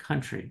divided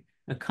country,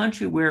 a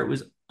country where it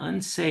was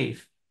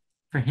unsafe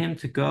for him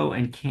to go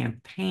and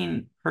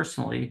campaign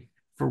personally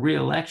for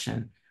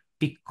re-election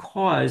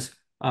because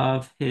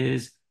of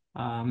his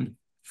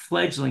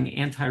fledgling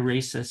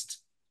anti-racist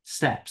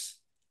steps.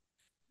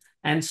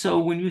 And so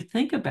when you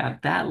think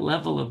about that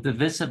level of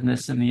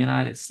divisiveness in the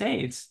United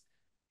States,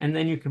 and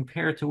then you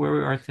compare it to where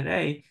we are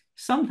today,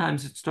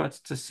 sometimes it starts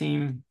to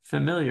seem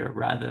familiar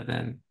rather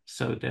than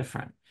so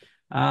different.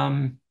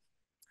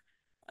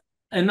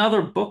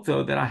 Another book,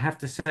 though, that I have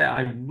to say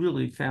I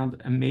really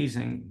found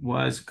amazing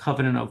was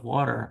Covenant of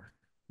Water,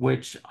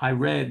 which I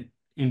read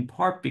in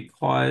part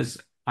because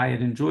I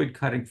had enjoyed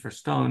cutting for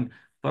stone,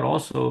 but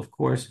also, of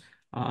course,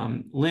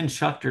 Lynn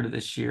Schuchter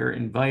this year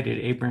invited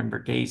Abraham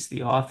Verghese,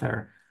 the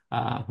author,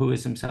 who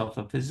is himself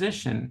a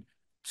physician,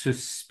 to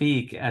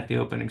speak at the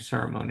opening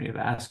ceremony of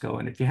ASCO.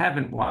 And if you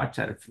haven't watched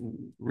that, if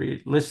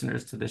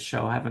listeners to this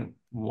show haven't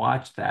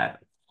watched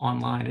that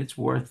online, it's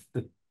worth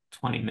the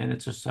 20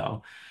 minutes or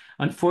so.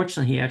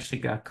 Unfortunately, he actually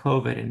got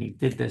COVID and he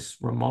did this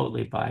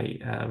remotely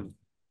by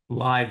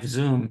live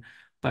Zoom,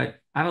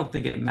 but I don't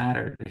think it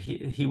mattered.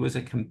 He was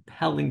a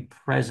compelling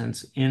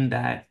presence in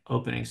that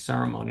opening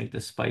ceremony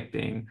despite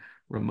being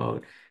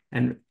remote.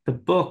 And the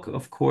book,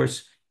 of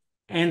course,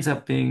 ends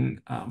up being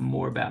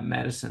more about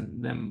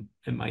medicine than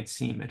it might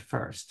seem at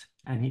first.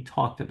 And he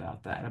talked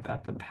about that,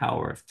 about the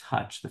power of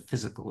touch, the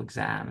physical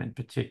exam in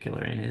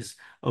particular, in his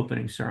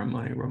opening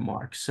ceremony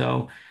remarks.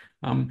 So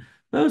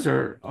those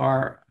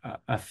are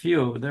a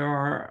few. There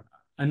are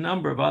a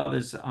number of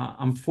others.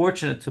 I'm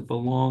fortunate to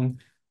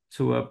belong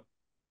to a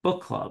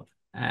book club,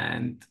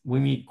 and we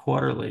meet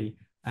quarterly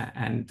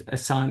and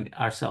assign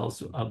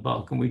ourselves a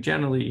book. And we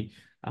generally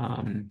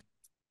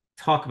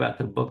talk about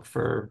the book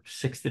for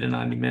 60 to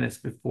 90 minutes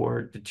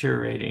before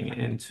deteriorating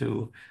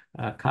into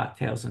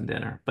cocktails and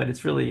dinner. But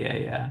it's really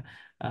a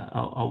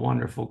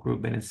wonderful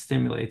group, and it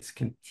stimulates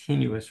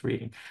continuous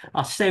reading.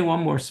 I'll say one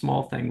more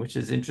small thing, which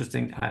is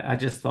interesting. I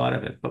just thought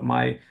of it, but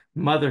my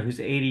mother, who's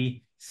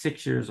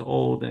 86 years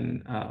old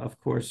and of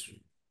course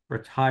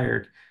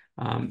retired,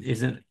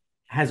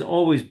 has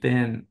always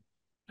been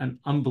an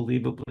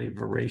unbelievably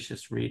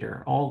voracious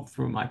reader. All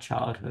through my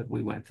childhood,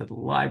 we went to the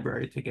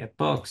library to get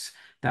books.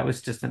 That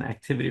was just an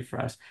activity for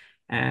us.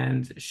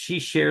 And she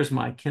shares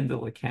my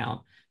Kindle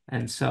account.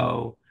 And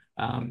so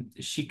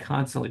she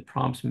constantly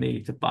prompts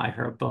me to buy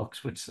her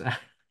books, which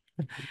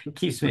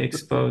keeps me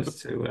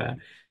exposed to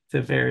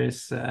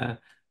various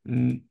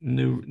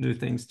new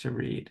things to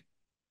read.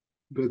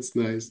 That's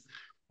nice.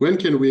 When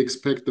can we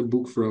expect the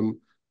book from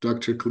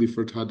Dr.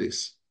 Clifford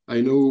Hudis? I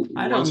know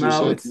I don't once you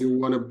know. said you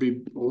want to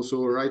be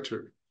also a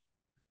writer.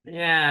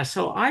 Yeah,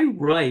 so I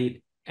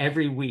write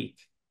every week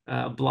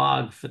a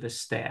blog for the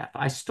staff.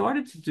 I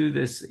started to do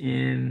this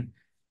in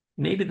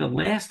maybe the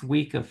last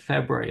week of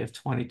February of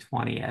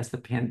 2020, as the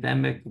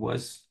pandemic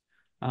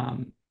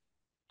um,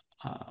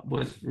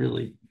 was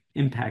really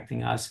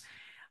impacting us.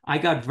 I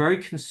got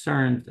very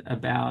concerned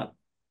about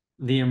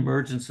the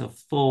emergence of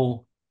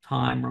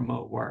full-time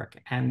remote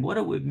work and what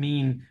it would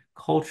mean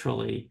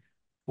culturally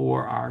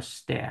for our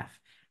staff.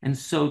 And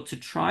so to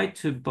try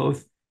to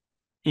both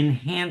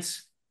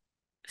enhance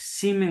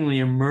seemingly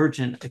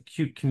emergent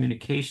acute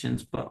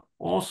communications, but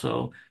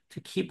also to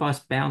keep us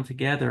bound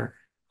together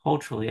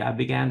culturally, I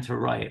began to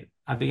write.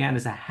 I began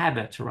as a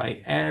habit to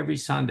write every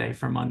Sunday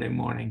for Monday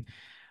morning.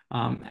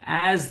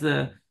 As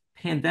the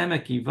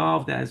pandemic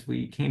evolved, as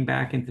we came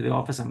back into the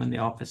office, I'm in the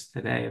office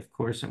today, of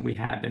course, and we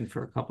have been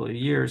for a couple of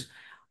years.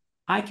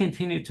 I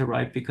continued to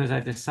write because I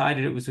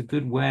decided it was a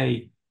good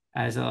way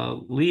as a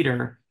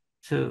leader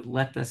to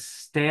let the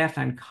staff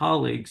and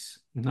colleagues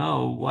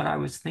know what I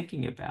was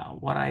thinking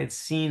about, what I had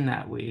seen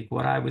that week,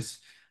 what I was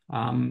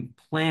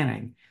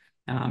planning.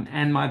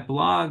 And my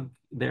blog,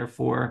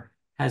 therefore,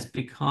 has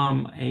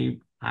become I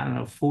don't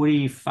know,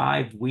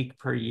 45 week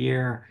per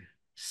year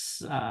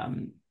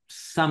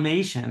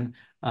summation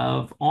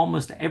of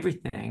almost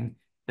everything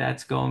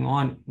that's going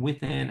on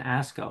within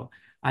ASCO.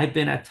 I've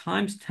been at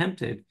times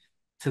tempted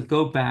to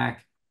go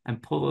back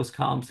and pull those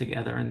columns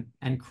together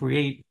and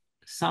create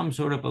some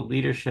sort of a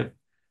leadership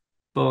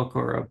book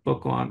or a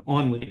book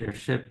on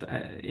leadership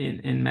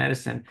in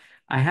medicine.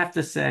 I have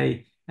to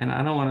say, and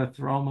I don't want to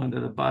throw him under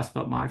the bus,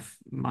 but my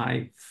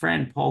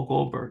friend Paul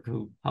Goldberg,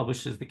 who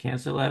publishes the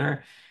Cancer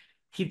Letter,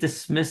 he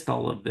dismissed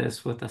all of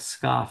this with a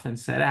scoff and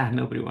said,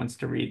 nobody wants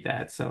to read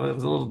that. So it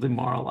was a little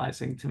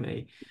demoralizing to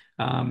me.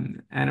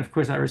 And of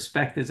course, I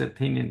respect his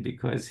opinion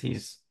because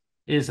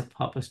is a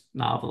published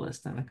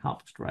novelist and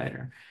accomplished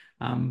writer.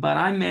 But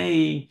I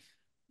may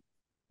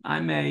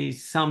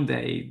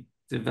someday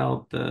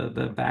develop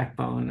the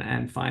backbone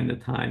and find the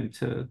time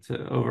to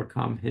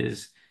overcome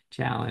his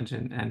challenge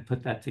and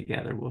put that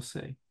together. We'll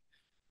see.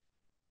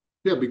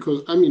 Yeah,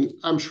 because I mean,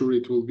 I'm sure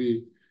it will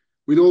be,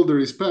 with all the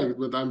respect,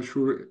 but I'm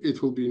sure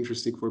it will be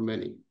interesting for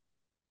many,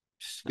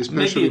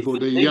 especially for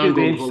the Maybe young it'd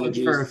be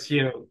interesting for a oncologists.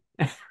 few.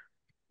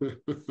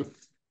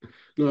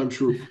 No, I'm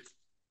sure.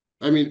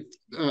 I mean,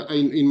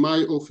 in my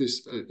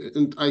office,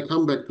 and I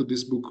come back to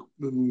this book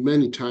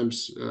many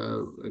times.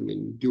 I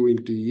mean, during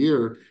the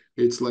year,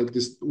 it's like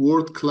this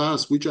world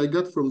class, which I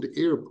got from the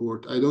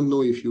airport. I don't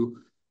know if you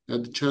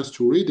had the chance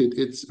to read it.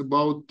 It's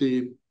about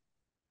the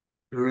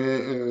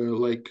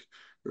like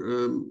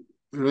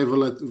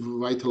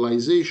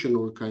revitalization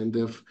or kind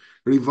of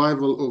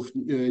revival of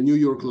New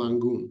York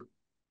Langoon.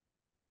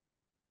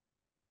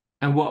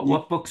 And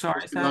what books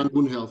are is that?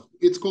 Langoon Health.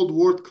 It's called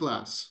World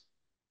Class.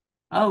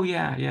 Oh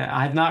yeah, yeah.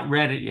 I've not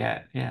read it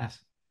yet. Yes.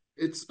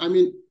 I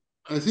mean,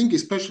 I think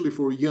especially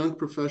for young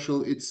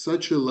professional, it's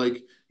such a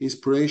like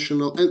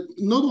inspirational, and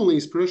not only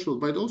inspirational,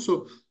 but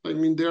also, I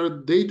mean, there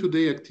are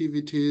day-to-day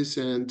activities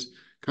and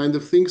kind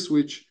of things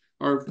which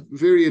are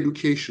very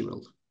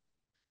educational.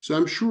 So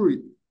I'm sure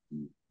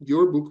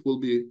your book will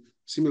be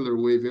similar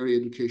way, very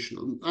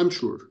educational. I'm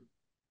sure.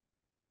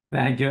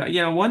 Thank you.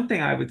 One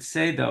thing I would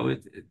say though,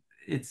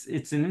 it's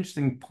an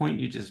interesting point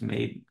you just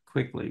made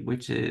quickly,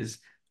 which is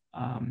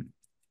um,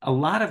 a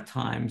lot of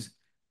times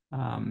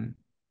um,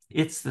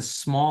 it's the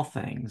small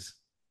things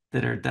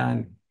that are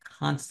done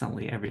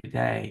constantly every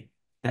day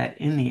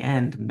that in the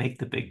end make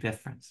the big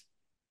difference.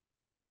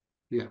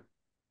 Yeah,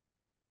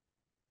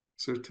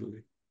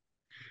 certainly.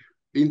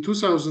 In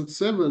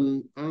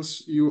 2007,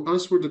 as you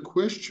answered the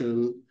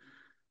question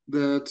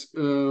that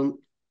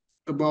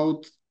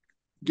about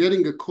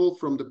getting a call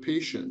from the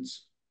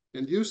patients.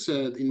 And you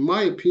said, in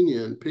my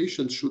opinion,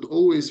 patients should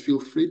always feel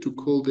free to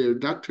call their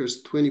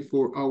doctors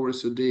 24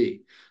 hours a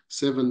day,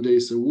 7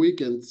 days a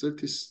week, and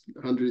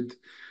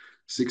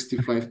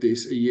 365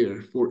 days a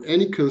year for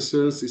any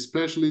concerns,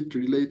 especially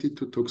related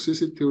to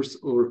toxicities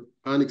or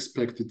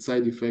unexpected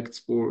side effects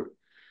for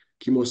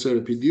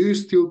chemotherapy. Do you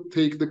still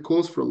take the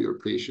calls from your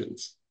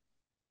patients?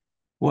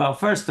 Well,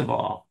 first of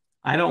all,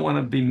 I don't want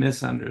to be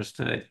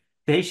misunderstood.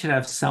 They should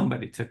have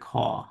somebody to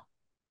call.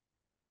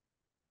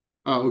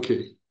 Ah,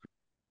 okay.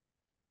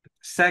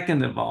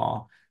 Second of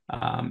all,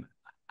 um,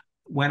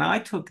 when I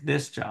took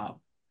this job,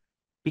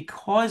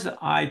 because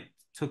I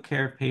took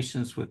care of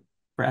patients with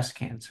breast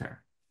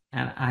cancer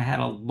and I had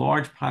a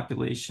large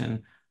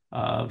population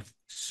of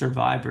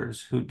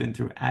survivors who'd been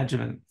through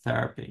adjuvant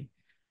therapy,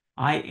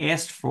 I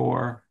asked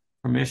for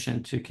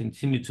permission to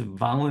continue to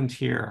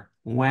volunteer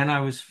when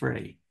I was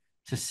free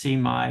to see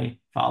my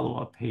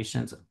follow-up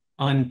patients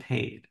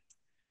unpaid.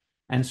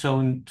 And so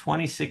in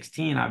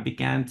 2016, I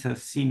began to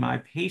see my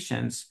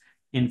patients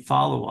in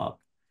follow-up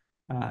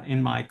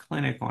in my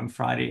clinic on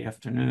Friday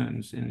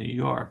afternoons in New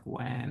York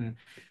when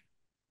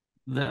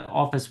the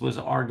office was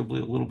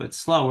arguably a little bit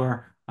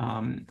slower.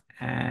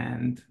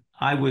 And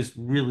I was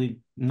really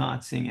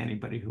not seeing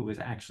anybody who was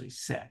actually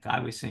sick. I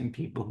was seeing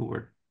people who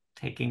were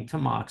taking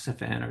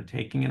tamoxifen or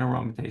taking an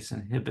aromatase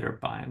inhibitor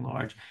by and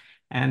large,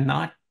 and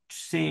not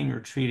seeing or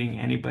treating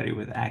anybody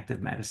with active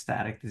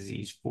metastatic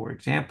disease, for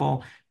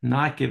example,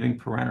 not giving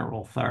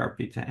parenteral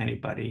therapy to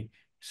anybody.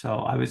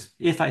 So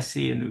if I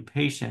see a new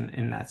patient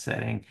in that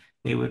setting,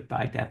 they would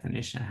by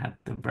definition have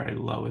the very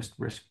lowest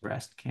risk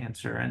breast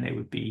cancer, and they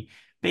would be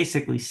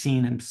basically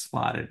seen and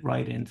slotted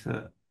right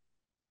into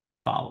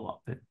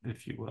follow-up,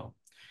 if you will.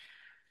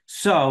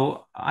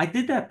 So I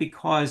did that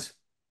because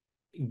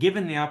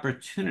given the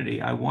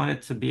opportunity, I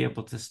wanted to be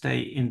able to stay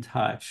in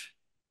touch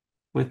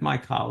with my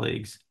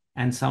colleagues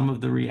and some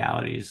of the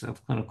realities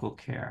of clinical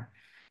care.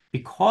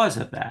 Because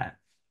of that,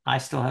 I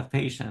still have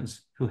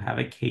patients who have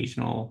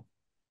occasional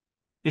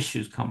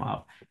issues come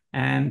up.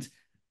 And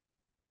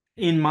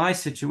in my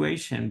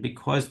situation,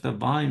 because the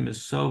volume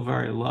is so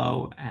very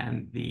low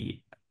and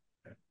the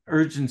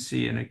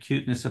urgency and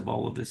acuteness of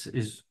all of this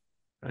is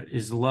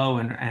low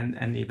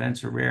and the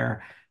events are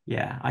rare,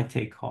 yeah, I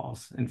take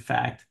calls. In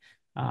fact,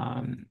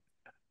 um,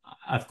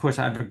 of course,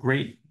 I have a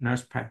great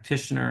nurse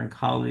practitioner and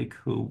colleague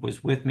who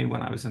was with me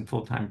when I was in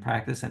full-time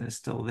practice and is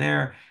still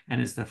there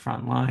and is the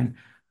front line.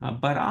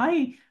 But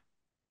I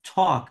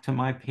talk to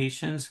my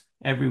patients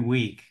every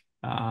week,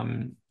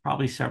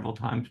 probably several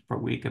times per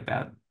week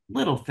about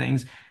little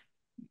things.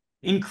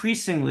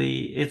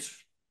 Increasingly, it's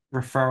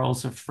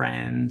referrals of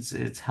friends,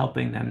 it's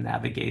helping them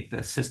navigate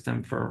the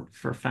system for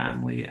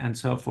family and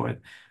so forth.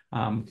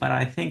 But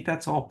I think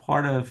that's all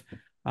part of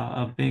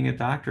being a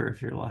doctor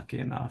if you're lucky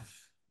enough.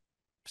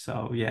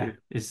 So yeah,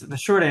 Yeah. the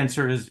short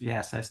answer is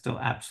yes, I still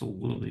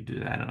absolutely do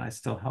that, and I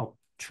still help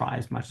try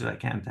as much as I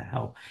can to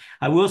help.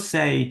 I will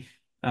say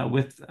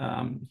with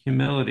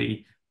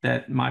humility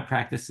that my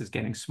practice is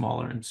getting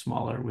smaller and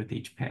smaller with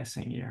each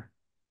passing year.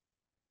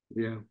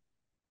 Yeah.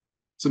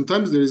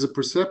 Sometimes there is a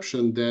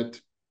perception that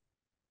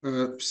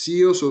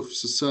CEOs of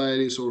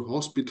societies or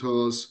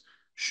hospitals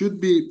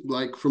should be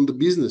like from the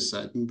business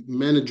side,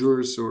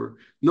 managers or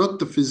not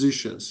the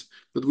physicians.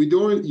 But we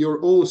don't your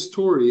own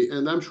story,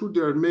 and I'm sure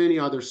there are many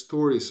other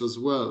stories as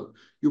well.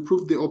 You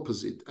prove the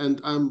opposite,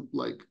 and I'm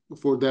like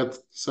for that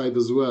side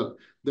as well,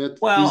 that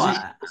Well,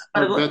 physicians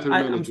are better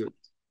I'm managers.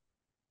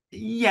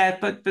 yeah,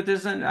 but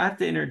I have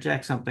to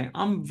interject something.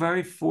 I'm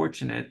very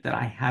fortunate that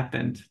I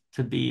happened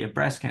to be a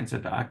breast cancer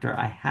doctor.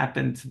 I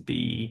happened to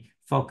be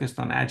focused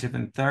on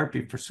adjuvant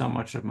therapy for so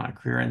much of my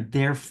career, and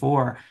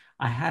therefore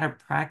I had a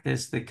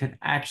practice that could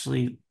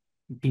actually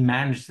be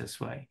managed this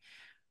way.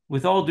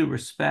 With all due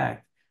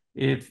respect,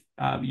 if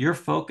your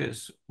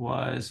focus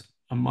was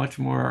a much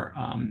more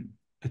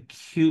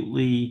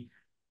acutely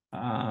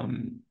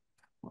um,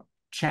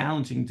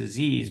 challenging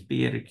disease,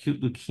 be it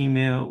acute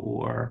leukemia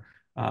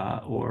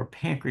or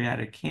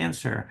pancreatic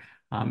cancer,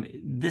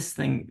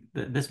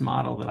 this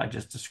model that I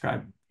just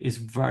described is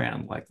very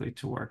unlikely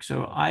to work.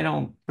 So I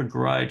don't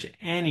begrudge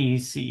any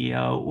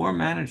CEO or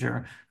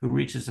manager who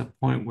reaches a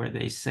point where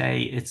they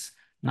say it's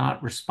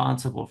not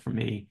responsible for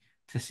me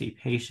to see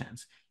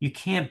patients. You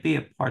can't be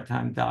a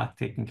part-time doc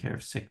taking care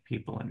of sick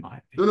people, in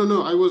my No, opinion. no,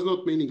 no. I was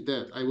not meaning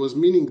that. I was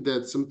meaning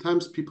that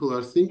sometimes people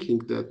are thinking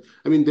that,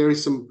 I mean, there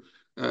is some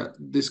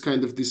this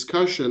kind of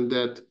discussion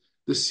that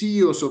the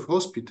CEOs of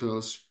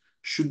hospitals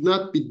should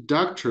not be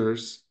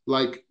doctors,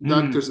 like Mm.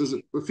 doctors as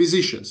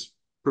physicians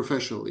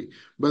professionally,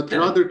 but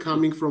rather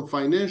coming from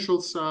financial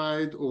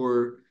side or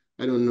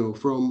I don't know,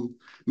 from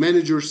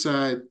manager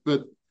side.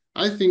 But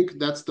I think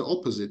that's the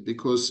opposite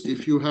because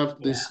if you have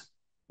Yeah. this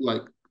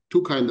like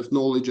two kind of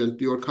knowledge and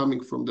you're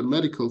coming from the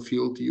medical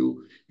field,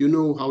 you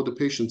know how the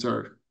patients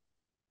are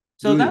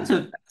So doing. that's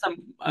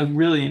a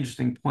really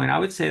interesting point. I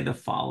would say the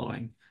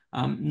following.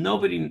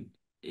 Nobody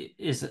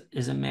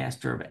is a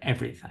master of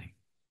everything.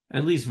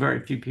 At least very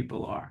few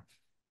people are.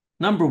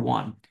 Number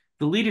one,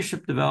 the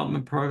leadership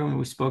development program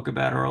we spoke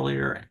about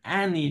earlier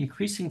and the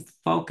increasing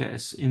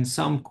focus in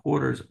some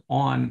quarters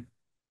on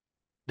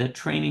the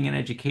training and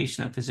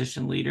education of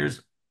physician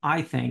leaders,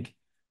 I think,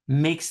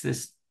 makes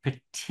this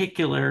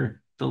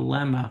particular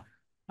dilemma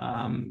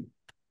um,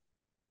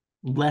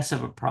 less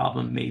of a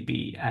problem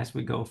maybe as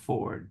we go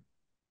forward.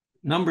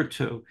 Number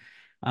two,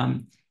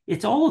 um,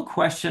 it's all a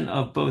question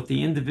of both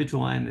the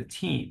individual and the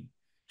team.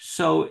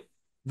 So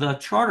the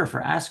charter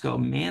for ASCO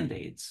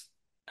mandates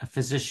a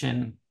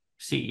physician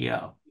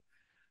CEO.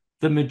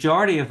 The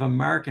majority of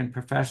American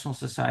professional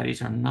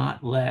societies are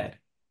not led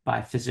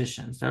by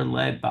physicians. They're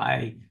led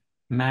by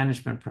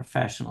management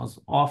professionals,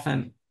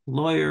 often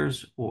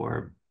lawyers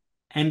or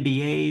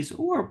MBAs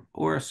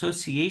or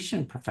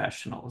association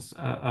professionals,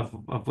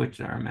 of which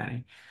there are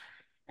many.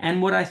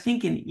 And what I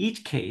think in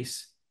each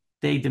case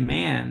they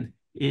demand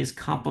is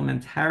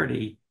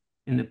complementarity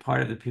in the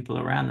part of the people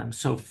around them.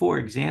 So, for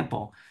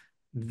example,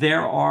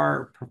 there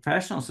are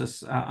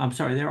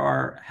there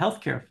are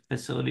healthcare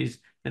facilities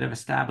that have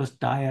established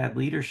dyad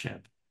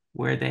leadership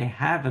where they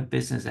have a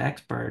business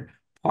expert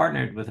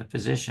partnered with a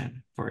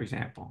physician, for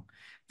example.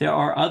 There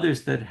are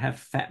others that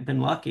have been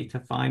lucky to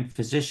find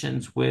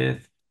physicians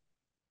with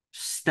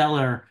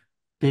stellar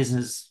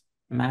business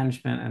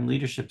management and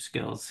leadership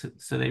skills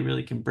so they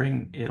really can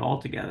bring it all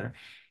together.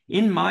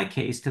 In my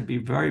case, to be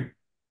very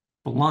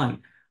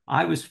blunt,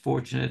 I was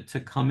fortunate to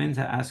come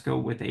into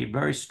ASCO with a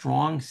very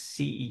strong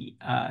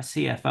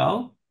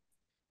CFO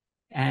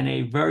and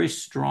a very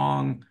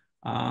strong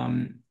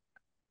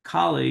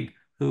colleague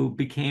who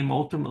became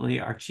ultimately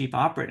our chief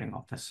operating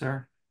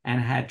officer and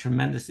had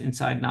tremendous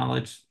inside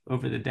knowledge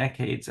over the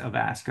decades of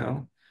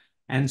ASCO.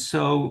 And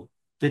so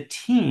the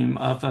team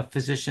of a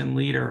physician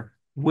leader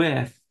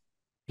with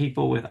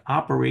people with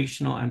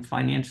operational and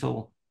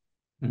financial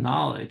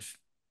knowledge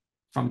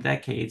from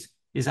decades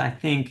is, I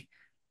think,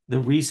 the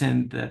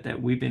reason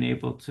that we've been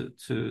able to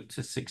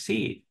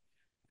succeed.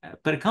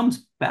 But it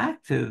comes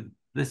back to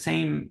the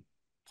same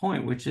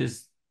point, which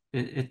is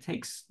it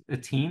takes a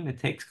team, it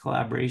takes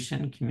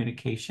collaboration,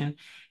 communication,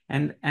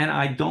 and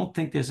I don't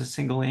think there's a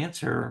single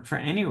answer for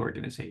any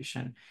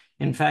organization.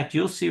 In fact,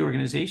 you'll see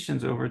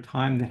organizations over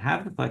time that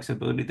have the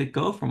flexibility that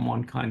go from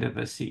one kind of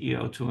a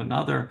CEO to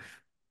another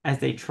as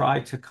they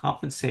try to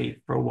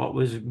compensate for what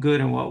was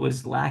good and what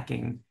was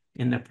lacking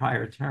in the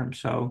prior term.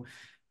 So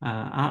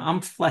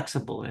I'm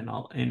flexible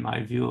in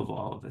my view of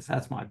all of this.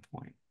 That's my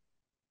point.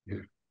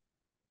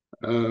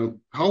 Yeah.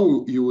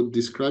 How you would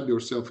describe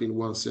yourself in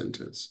one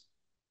sentence?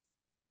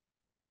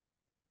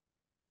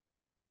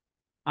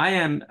 I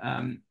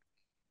am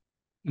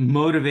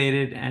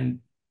motivated and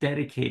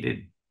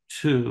dedicated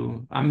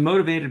I'm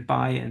motivated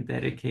by and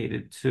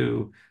dedicated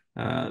to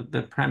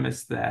the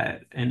premise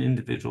that an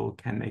individual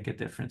can make a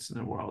difference in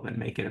the world and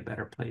make it a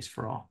better place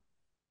for all.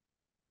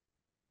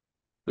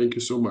 Thank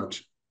you so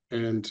much.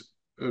 And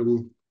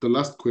the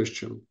last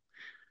question,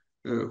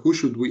 who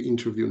should we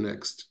interview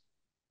next?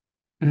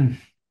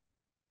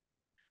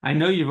 I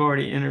know you've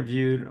already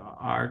interviewed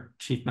our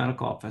chief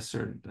medical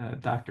officer,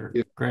 Dr.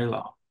 Yeah,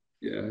 Graylow.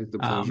 yeah, it's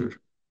a Um, pleasure.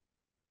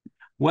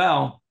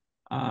 well,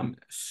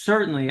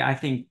 certainly, I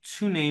think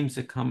two names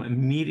that come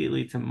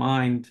immediately to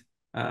mind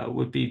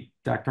would be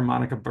Dr.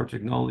 Monica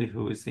Bertagnoli,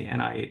 who is the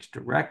NIH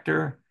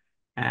director,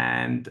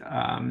 and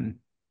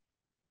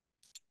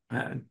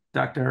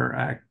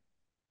Dr.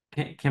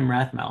 Kim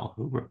Rathmel,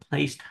 who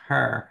replaced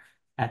her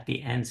at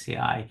the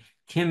NCI.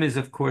 Kim is,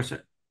 of course,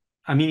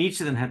 I mean, each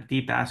of them have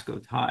deep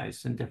ASCO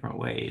ties in different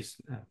ways.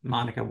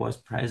 Monica was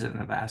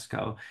president of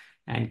ASCO,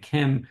 and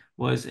Kim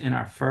was in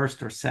our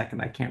first or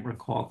second, I can't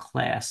recall,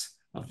 class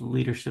of the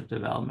leadership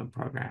development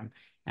program.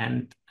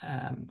 And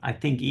I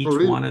think Oh, each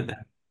one really? of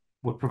them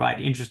would provide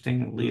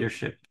interesting Yeah.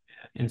 leadership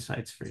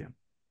insights for you.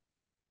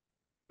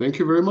 Thank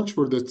you very much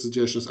for the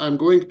suggestions. I'm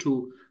going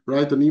to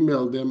write an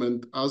email them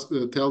and ask,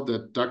 tell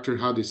that Dr.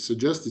 Hudis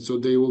suggested so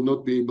they will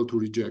not be able to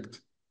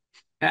reject.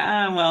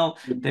 Well,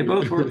 they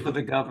both work for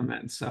the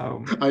government,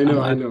 so I'm I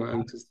not. know.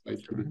 I'm just like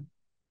kidding.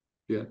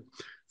 Yeah.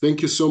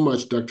 Thank you so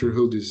much, Dr.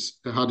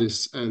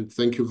 Hudis, and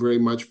thank you very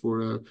much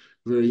for a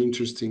very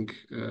interesting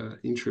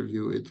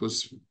interview. It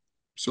was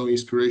so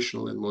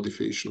inspirational and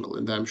motivational,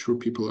 and I'm sure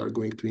people are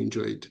going to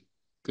enjoy it.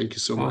 Thank you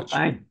so Well, much.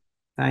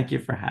 thank you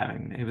for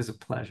having me. It was a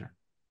pleasure.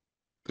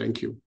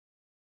 Thank you.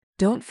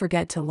 Don't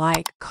forget to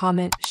like,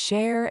 comment,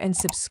 share, and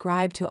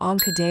subscribe to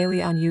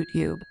OncoDaily on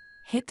YouTube.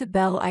 Hit the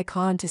bell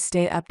icon to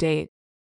stay updated.